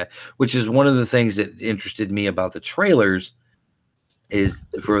like that, which is one of the things that interested me about the trailers is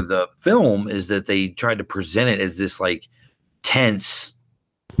for the film is that they tried to present it as this like tense,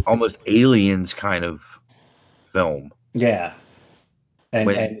 almost aliens kind of film. Yeah.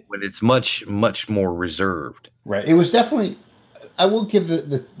 When it's much, much more reserved. Right. It was definitely, I will give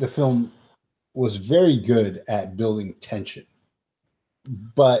the film was very good at building tension,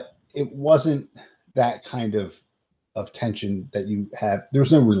 but it wasn't that kind of tension that you have. There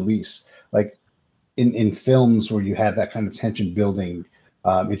was no release like in films where you have that kind of tension building,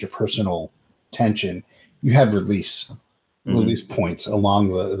 interpersonal tension. You have release points along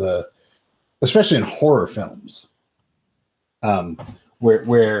the especially in horror films,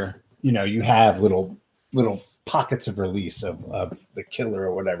 where you have little pockets of release of the killer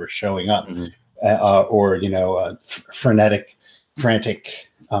or whatever showing up, or frantic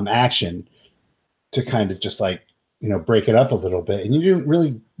action to kind of just like break it up a little bit. And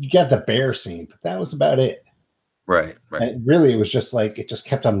you got the bear scene, but that was about it. Right. And really, it was just like it just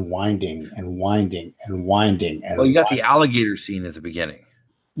kept on winding and winding and winding. And well, you got the alligator scene at the beginning.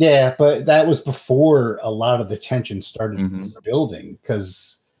 Yeah, but that was before a lot of the tension started building,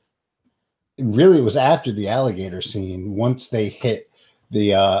 because really it was after the alligator scene. Once they hit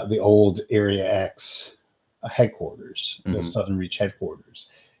the old Area X headquarters, the Southern Reach headquarters,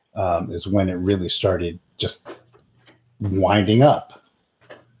 is when it really started just winding up.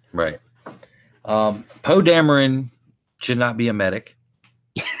 Right. Poe Dameron should not be a medic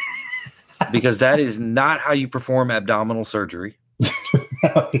because that is not how you perform abdominal surgery.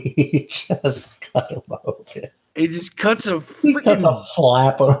 No, he just cut him open. He just cuts a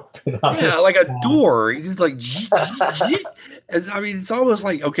flap open. Yeah, like a door. He just like, I mean, it's almost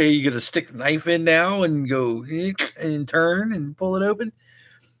like, okay, you're gonna stick the knife in now and go and turn and pull it open.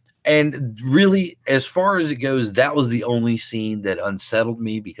 And really, as far as it goes, that was the only scene that unsettled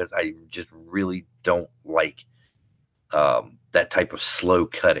me because I just really don't like that type of slow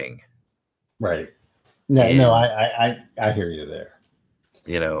cutting. Right. No, I hear you there.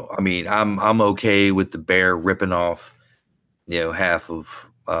 I mean, I'm okay with the bear ripping off, half of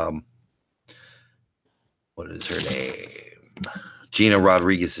what is her name? Gina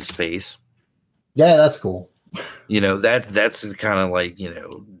Rodriguez's face. Yeah, that's cool. That's kind of like,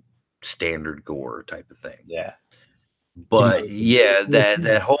 standard gore type of thing. Yeah. But yeah,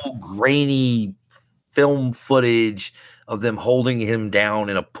 that whole grainy film footage of them holding him down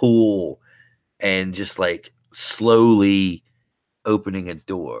in a pool and just like slowly opening a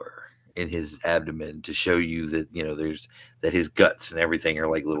door in his abdomen to show you that that his guts and everything are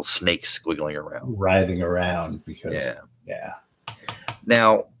like little snakes squiggling around, writhing around. Because yeah.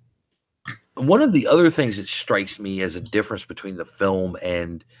 Now, one of the other things that strikes me as a difference between the film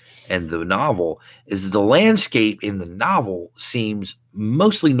and the novel is the landscape in the novel seems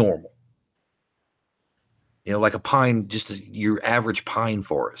mostly normal. Like a pine, just your average pine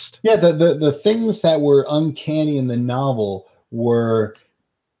forest. Yeah, the things that were uncanny in the novel were,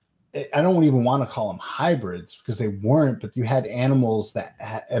 I don't even want to call them hybrids because they weren't, but you had animals that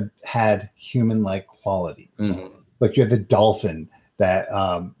had human-like qualities. Like you had the dolphin that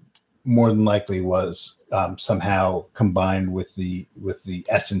more than likely was somehow combined with the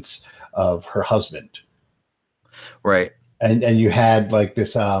essence of her husband. Right. And you had like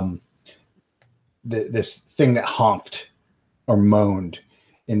this this thing that honked or moaned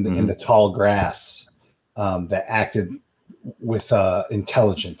in the tall grass that acted with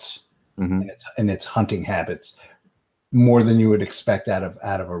intelligence in its hunting habits, more than you would expect out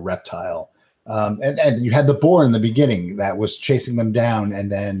of a reptile. And you had the boar in the beginning that was chasing them down,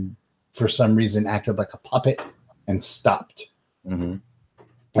 and then for some reason acted like a puppet and stopped.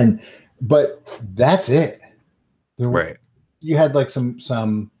 But that's it. Right. You had like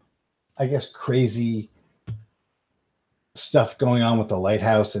some I guess crazy stuff going on with the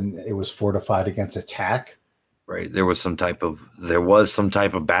lighthouse, and it was fortified against attack. Right. There was some type of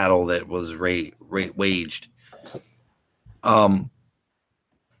battle that was waged.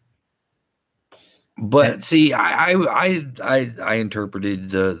 But see, I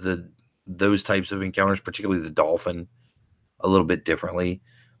interpreted those types of encounters, particularly the dolphin, a little bit differently.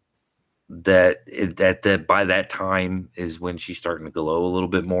 That by that time is when she's starting to glow a little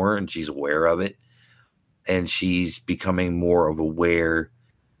bit more, and she's aware of it, and she's becoming more of aware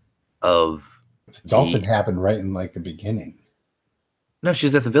of. Dolphin happened right in like the beginning. No, she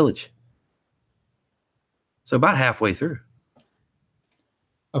was at the village. So about halfway through.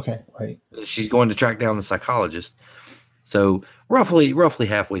 Okay, right. She's going to track down the psychologist. So roughly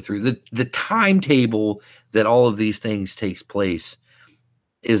halfway through. The timetable that all of these things takes place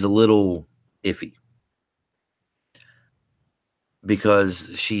is a little iffy. because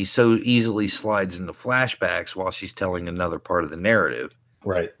she so easily slides into flashbacks while she's telling another part of the narrative.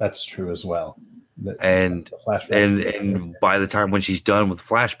 Right, that's true as well. And by the time when she's done with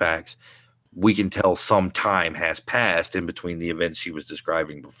flashbacks, we can tell some time has passed in between the events she was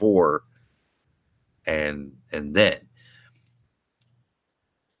describing before and then.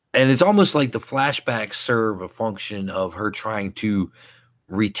 And it's almost like the flashbacks serve a function of her trying to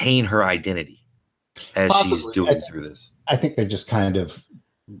retain her identity as she's doing through this. I think they just kind of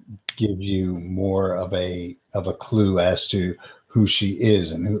give you more of a clue as to who she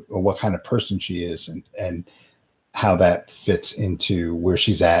is and or what kind of person she is, and how that fits into where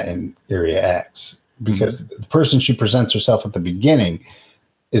she's at in Area X. Because the person she presents herself at the beginning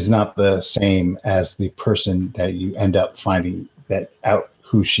is not the same as the person that you end up finding that out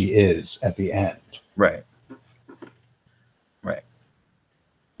who she is at the end. Right.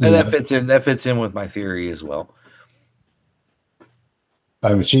 And that fits in with my theory as well.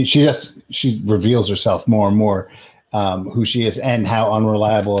 I mean, she reveals herself more and more, who she is and how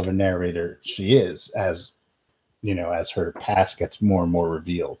unreliable of a narrator she is, as you know, as her past gets more and more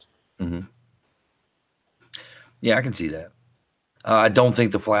revealed. Mm-hmm. Yeah, I can see that. I don't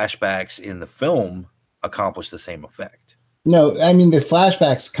think the flashbacks in the film accomplish the same effect. No, I mean, the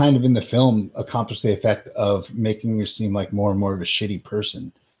flashbacks kind of in the film accomplish the effect of making her seem like more and more of a shitty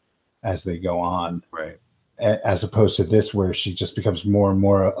person as they go on. Right. As opposed to this, where she just becomes more and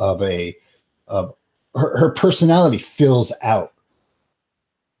more of her personality fills out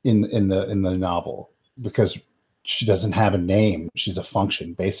in the novel, because she doesn't have a name. She's a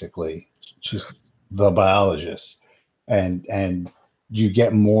function, basically. She's the biologist, and you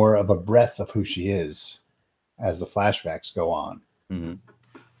get more of a breadth of who she is as the flashbacks go on. Mm-hmm.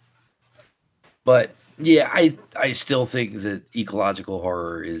 But yeah, I still think that ecological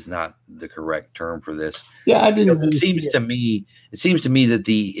horror is not the correct term for this. Yeah, I didn't. It seems to me that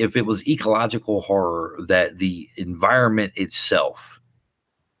if it was ecological horror, that the environment itself,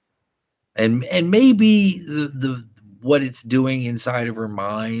 and maybe the what it's doing inside of her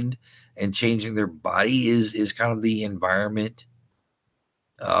mind and changing their body is kind of the environment,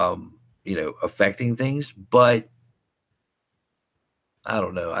 affecting things, but I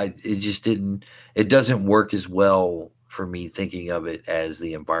don't know. It doesn't work as well for me thinking of it as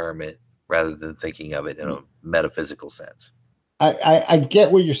the environment rather than thinking of it in a metaphysical sense. I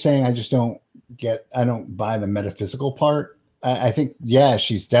get what you're saying. I just I don't buy the metaphysical part. I think, yeah,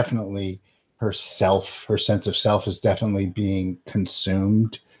 she's definitely her sense of self is definitely being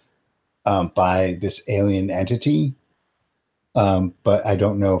consumed by this alien entity. But I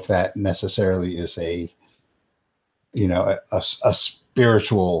don't know if that necessarily is a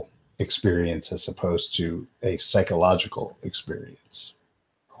spiritual experience as opposed to a psychological experience.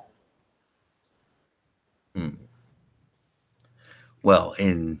 Well,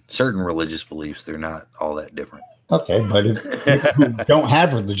 in certain religious beliefs, they're not all that different. Okay, but if you don't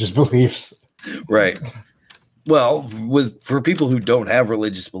have religious beliefs, right? Well, for people who don't have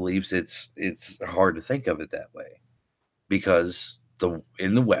religious beliefs, it's hard to think of it that way, because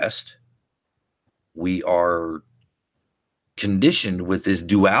in the West, we are conditioned with this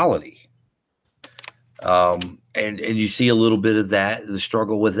duality, and you see a little bit of that. The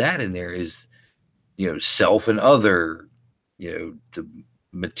struggle with that in there is, self and other, the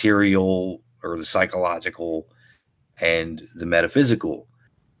material or the psychological and the metaphysical.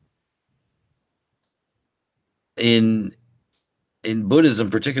 In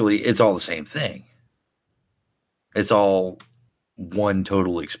Buddhism particularly, it's all the same thing. It's all one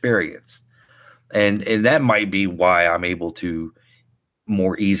total experience. And that might be why I'm able to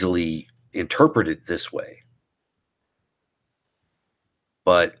more easily interpret it this way.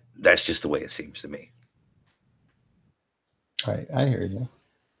 But that's just the way it seems to me. I hear you.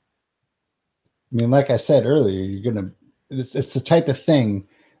 I mean, like I said earlier, it's the type of thing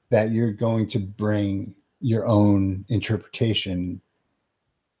that you're going to bring your own interpretation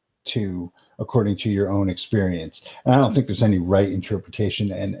to, according to your own experience. And I don't think there's any right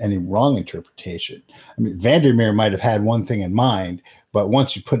interpretation and any wrong interpretation. I mean, Vandermeer might have had one thing in mind, but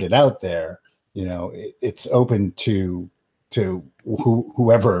once you put it out there, it's open to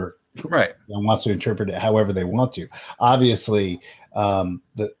whoever right wants to interpret it however they want to. Obviously,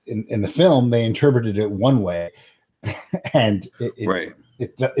 in the film, they interpreted it one way, and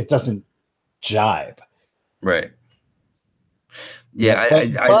it doesn't jibe. Right. Yeah,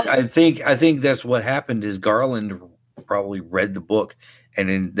 I think that's what happened. Is Garland probably read the book, and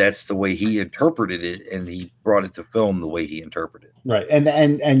then that's the way he interpreted it, and he brought it to film the way he interpreted it. Right, and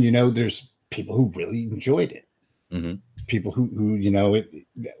there's people who really enjoyed it. Mm-hmm. People who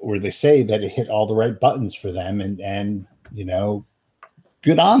where they say that it hit all the right buttons for them, and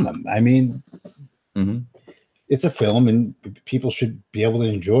good on them. I mean, Mm-hmm. it's a film, and people should be able to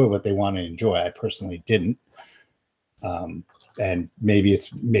enjoy what they want to enjoy. I personally didn't, and maybe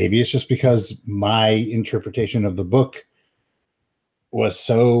it's just because my interpretation of the book was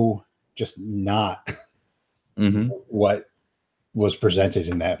so just not Mm-hmm. what was presented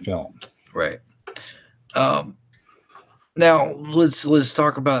in that film. Right. Now let's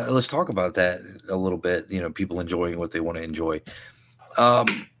talk about that a little bit. You know, people enjoying what they want to enjoy.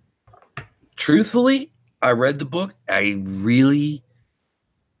 Truthfully, I read the book. I really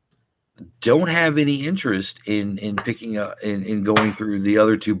don't have any interest in picking up in going through the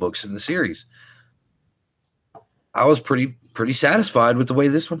other two books in the series. I was pretty satisfied with the way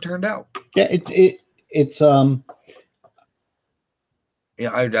this one turned out. Yeah, it's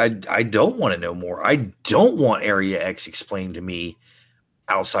Yeah, I don't want to know more. I don't want Area X explained to me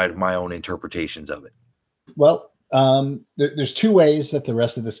outside of my own interpretations of it. Well, there's two ways that the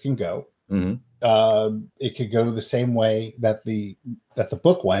rest of this can go. Mm-hmm. It could go the same way that the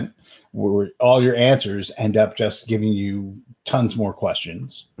book went, where all your answers end up just giving you tons more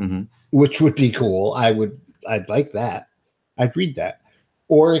questions, mm-hmm. which would be cool. I'd like that. I'd read that.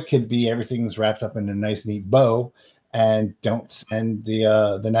 Or it could be everything's wrapped up in a nice, neat bow, and don't send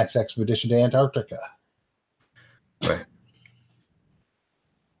the next expedition to Antarctica. Right.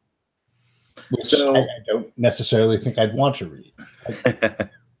 Which I don't necessarily think I'd want to read.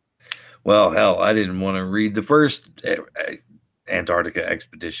 Well, hell, I didn't want to read the first Antarctica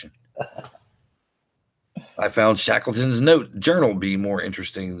expedition. I found Shackleton's journal be more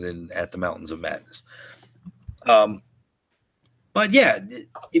interesting than At the Mountains of Madness. But yeah,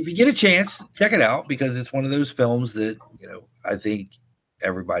 if you get a chance, check it out, because it's one of those films that, you know, I think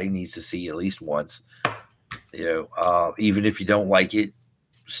everybody needs to see at least once. You know, even if you don't like it,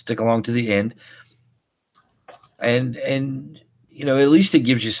 stick along to the end. And you know, at least it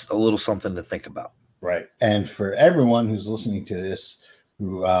gives you a little something to think about. Right. And for everyone who's listening to this,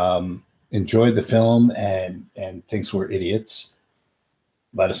 who enjoyed the film and thinks we're idiots,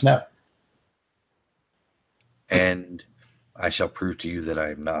 let us know. And I shall prove to you that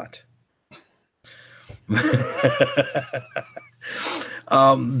I am not.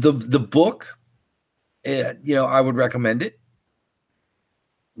 The book, you know, I would recommend it.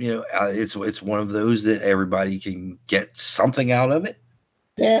 You know, it's one of those that everybody can get something out of it.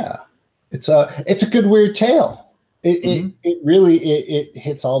 Yeah, it's a good weird tale. It really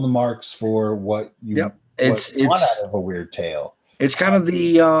hits all the marks for what you want out of a weird tale. It's kind of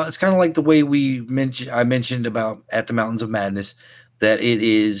it's kind of like the way I mentioned about At the Mountains of Madness, that it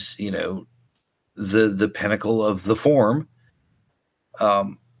is, you know, the pinnacle of the form.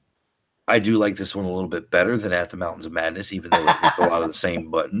 I do like this one a little bit better than At the Mountains of Madness, even though it hits a lot of the same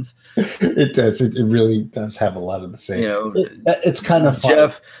buttons. It does. It really does have a lot of the same. You know, it's kind of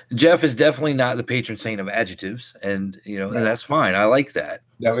fun. Jeff is definitely not the patron saint of adjectives, and you know, and that's fine. I like that.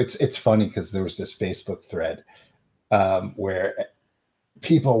 No, it's funny because there was this Facebook thread where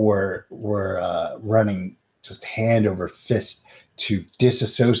people were running just hand over fist to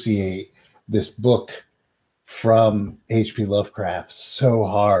disassociate this book from H.P. Lovecraft so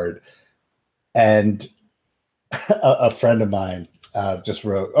hard. And a friend of mine just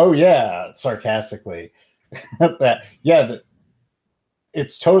wrote, "Oh yeah," sarcastically, that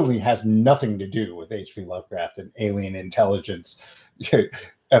it's totally has nothing to do with H.P. Lovecraft and alien intelligence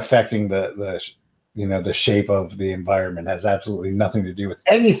affecting the shape of the environment. Has absolutely nothing to do with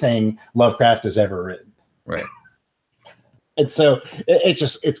anything Lovecraft has ever written. Right. And so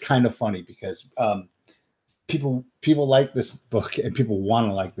it's kind of funny because people like this book, and people want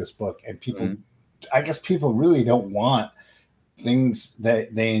to like this book, and people, I guess people really don't want things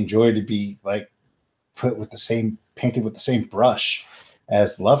that they enjoy to be like painted with the same brush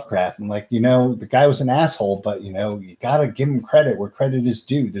as Lovecraft. And like, you know, the guy was an asshole, but you know, you gotta give him credit where credit is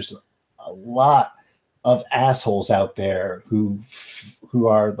due. There's a lot of assholes out there who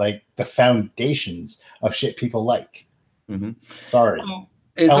are like the foundations of shit people like. Mm-hmm. Sorry. Well,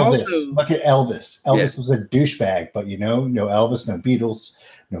 Elvis. Look at Elvis. Elvis was a douchebag, but you know, no Elvis, no Beatles,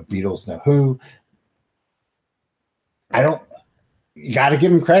 no Who. You got to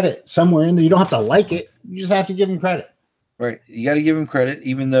give him credit somewhere in there. You don't have to like it. You just have to give him credit. Right. You got to give him credit,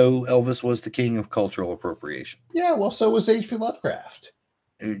 even though Elvis was the king of cultural appropriation. Yeah, well, so was H.P. Lovecraft.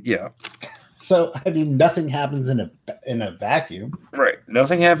 Yeah. So, I mean, nothing happens in a vacuum. Right.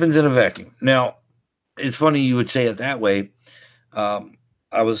 Nothing happens in a vacuum. Now, it's funny you would say it that way.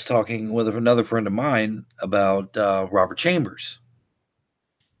 I was talking with another friend of mine about Robert Chambers.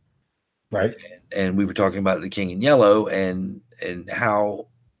 Right. And we were talking about The King in Yellow and how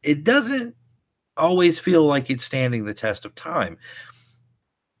it doesn't always feel like it's standing the test of time.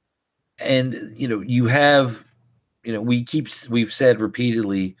 And we've said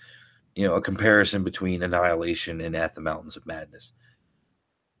repeatedly, a comparison between Annihilation and At the Mountains of Madness.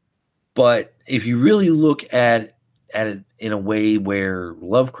 But if you really look at it in a way where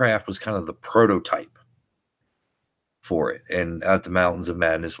Lovecraft was kind of the prototype for it, and At the Mountains of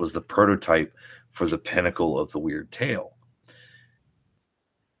Madness was the prototype for the pinnacle of the weird tale.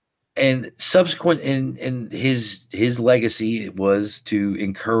 And subsequent in his legacy was to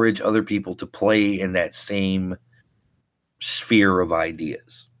encourage other people to play in that same sphere of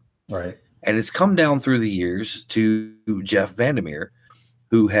ideas. Right. And it's come down through the years to Jeff Vandermeer,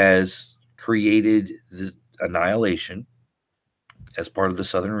 who has created the Annihilation as part of the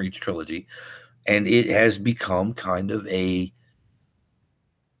Southern Reach trilogy, and it has become kind of a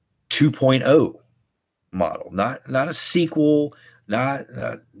 2.0 model, not a sequel, not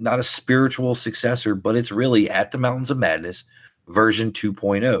a spiritual successor, but it's really At the Mountains of Madness version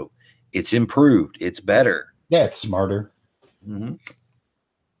 2.0. It's improved. It's better. Yeah, it's smarter. Mm-hmm.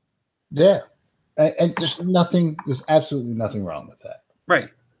 Yeah, and there's absolutely nothing wrong with that. Right.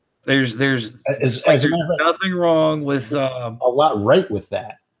 There's nothing wrong with a lot right with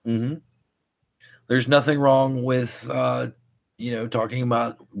that. Mm-hmm. There's nothing wrong with talking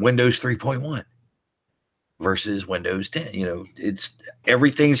about Windows 3.1 versus Windows 10. It's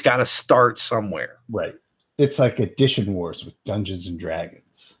everything's got to start somewhere. Right. It's like Edition Wars with Dungeons and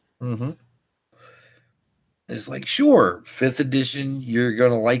Dragons. Mm-hmm. It's like, sure, 5th edition, you're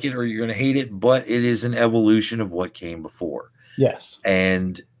going to like it or you're going to hate it, but it is an evolution of what came before. Yes.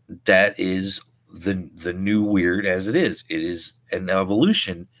 And that is the new weird as it is. It is an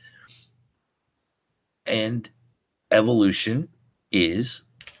evolution. And evolution is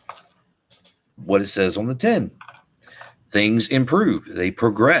what it says on the tin. Things improve. They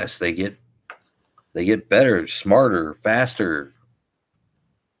progress. They get better, smarter, faster.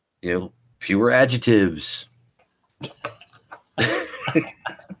 Fewer adjectives.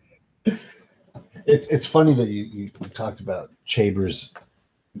 It's funny that you talked about Chambers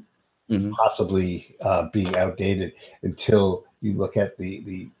possibly being outdated until you look at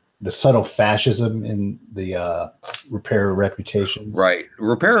the subtle fascism in the Repair of Reputations. Right.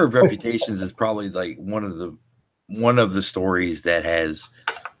 Repair of Reputations is probably like one of the stories that has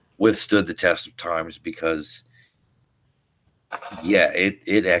withstood the test of times because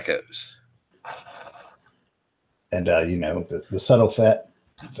it echoes. And the subtle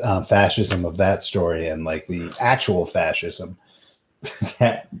fascism of that story and like the actual fascism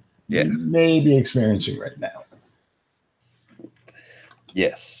that you may be experiencing right now.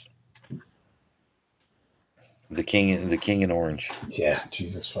 Yes. The king in orange. Yeah,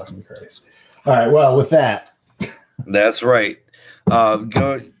 Jesus fucking Christ. All right, well, with that. That's right.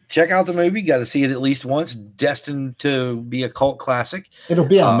 Go check out the movie. Got to see it at least once. Destined to be a cult classic. It'll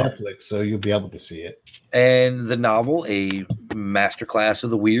be on Netflix, so you'll be able to see it. And the novel, a masterclass of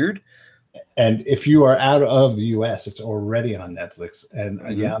the weird. And if you are out of the U.S., it's already on Netflix. And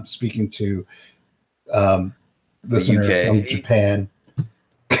I'm speaking to listener from Japan.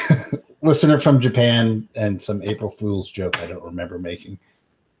 Listener from Japan and some April Fool's joke I don't remember making.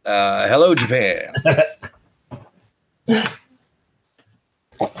 Hello, Japan.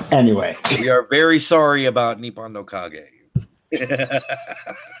 Anyway. We are very sorry about Nippon no Kage.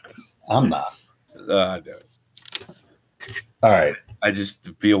 I'm not. No. All right. I just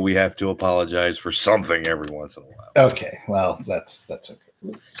feel we have to apologize for something every once in a while. Okay. Well, that's okay.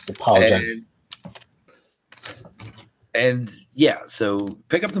 Apologize. And so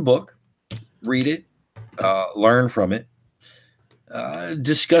pick up the book, read it, learn from it,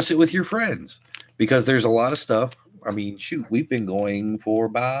 discuss it with your friends because there's a lot of stuff. I mean, shoot, we've been going for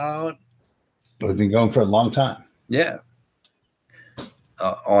a long time. Yeah.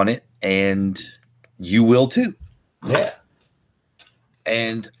 On it, and you will too. Yeah.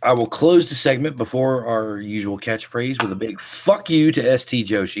 And I will close the segment before our usual catchphrase with a big fuck you to ST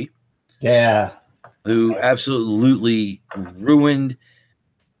Joshi. Yeah. Who absolutely ruined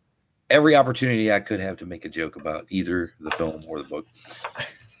every opportunity I could have to make a joke about either the film or the book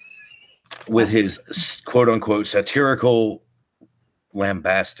with his quote unquote satirical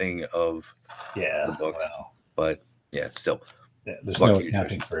lambasting of the book. Well, but still. Yeah, there's no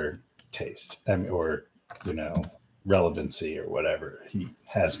accounting for taste. I mean, or relevancy or whatever he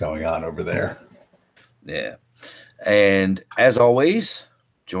has going on over there. Yeah. And as always,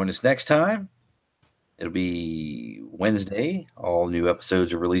 join us next time. It'll be Wednesday. All new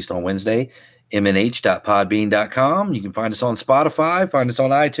episodes are released on Wednesday. mnh.podbean.com. You can find us on Spotify, find us on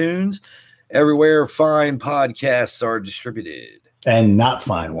iTunes, everywhere fine podcasts are distributed. And not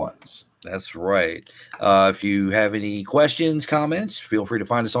fine ones. That's right. If you have any questions, comments, feel free to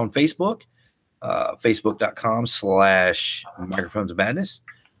find us on Facebook, facebook.com/microphones of madness,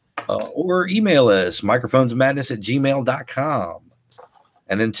 or email us microphonesofmadness@gmail.com.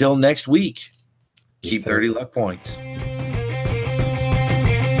 And until next week, keep 30 luck points.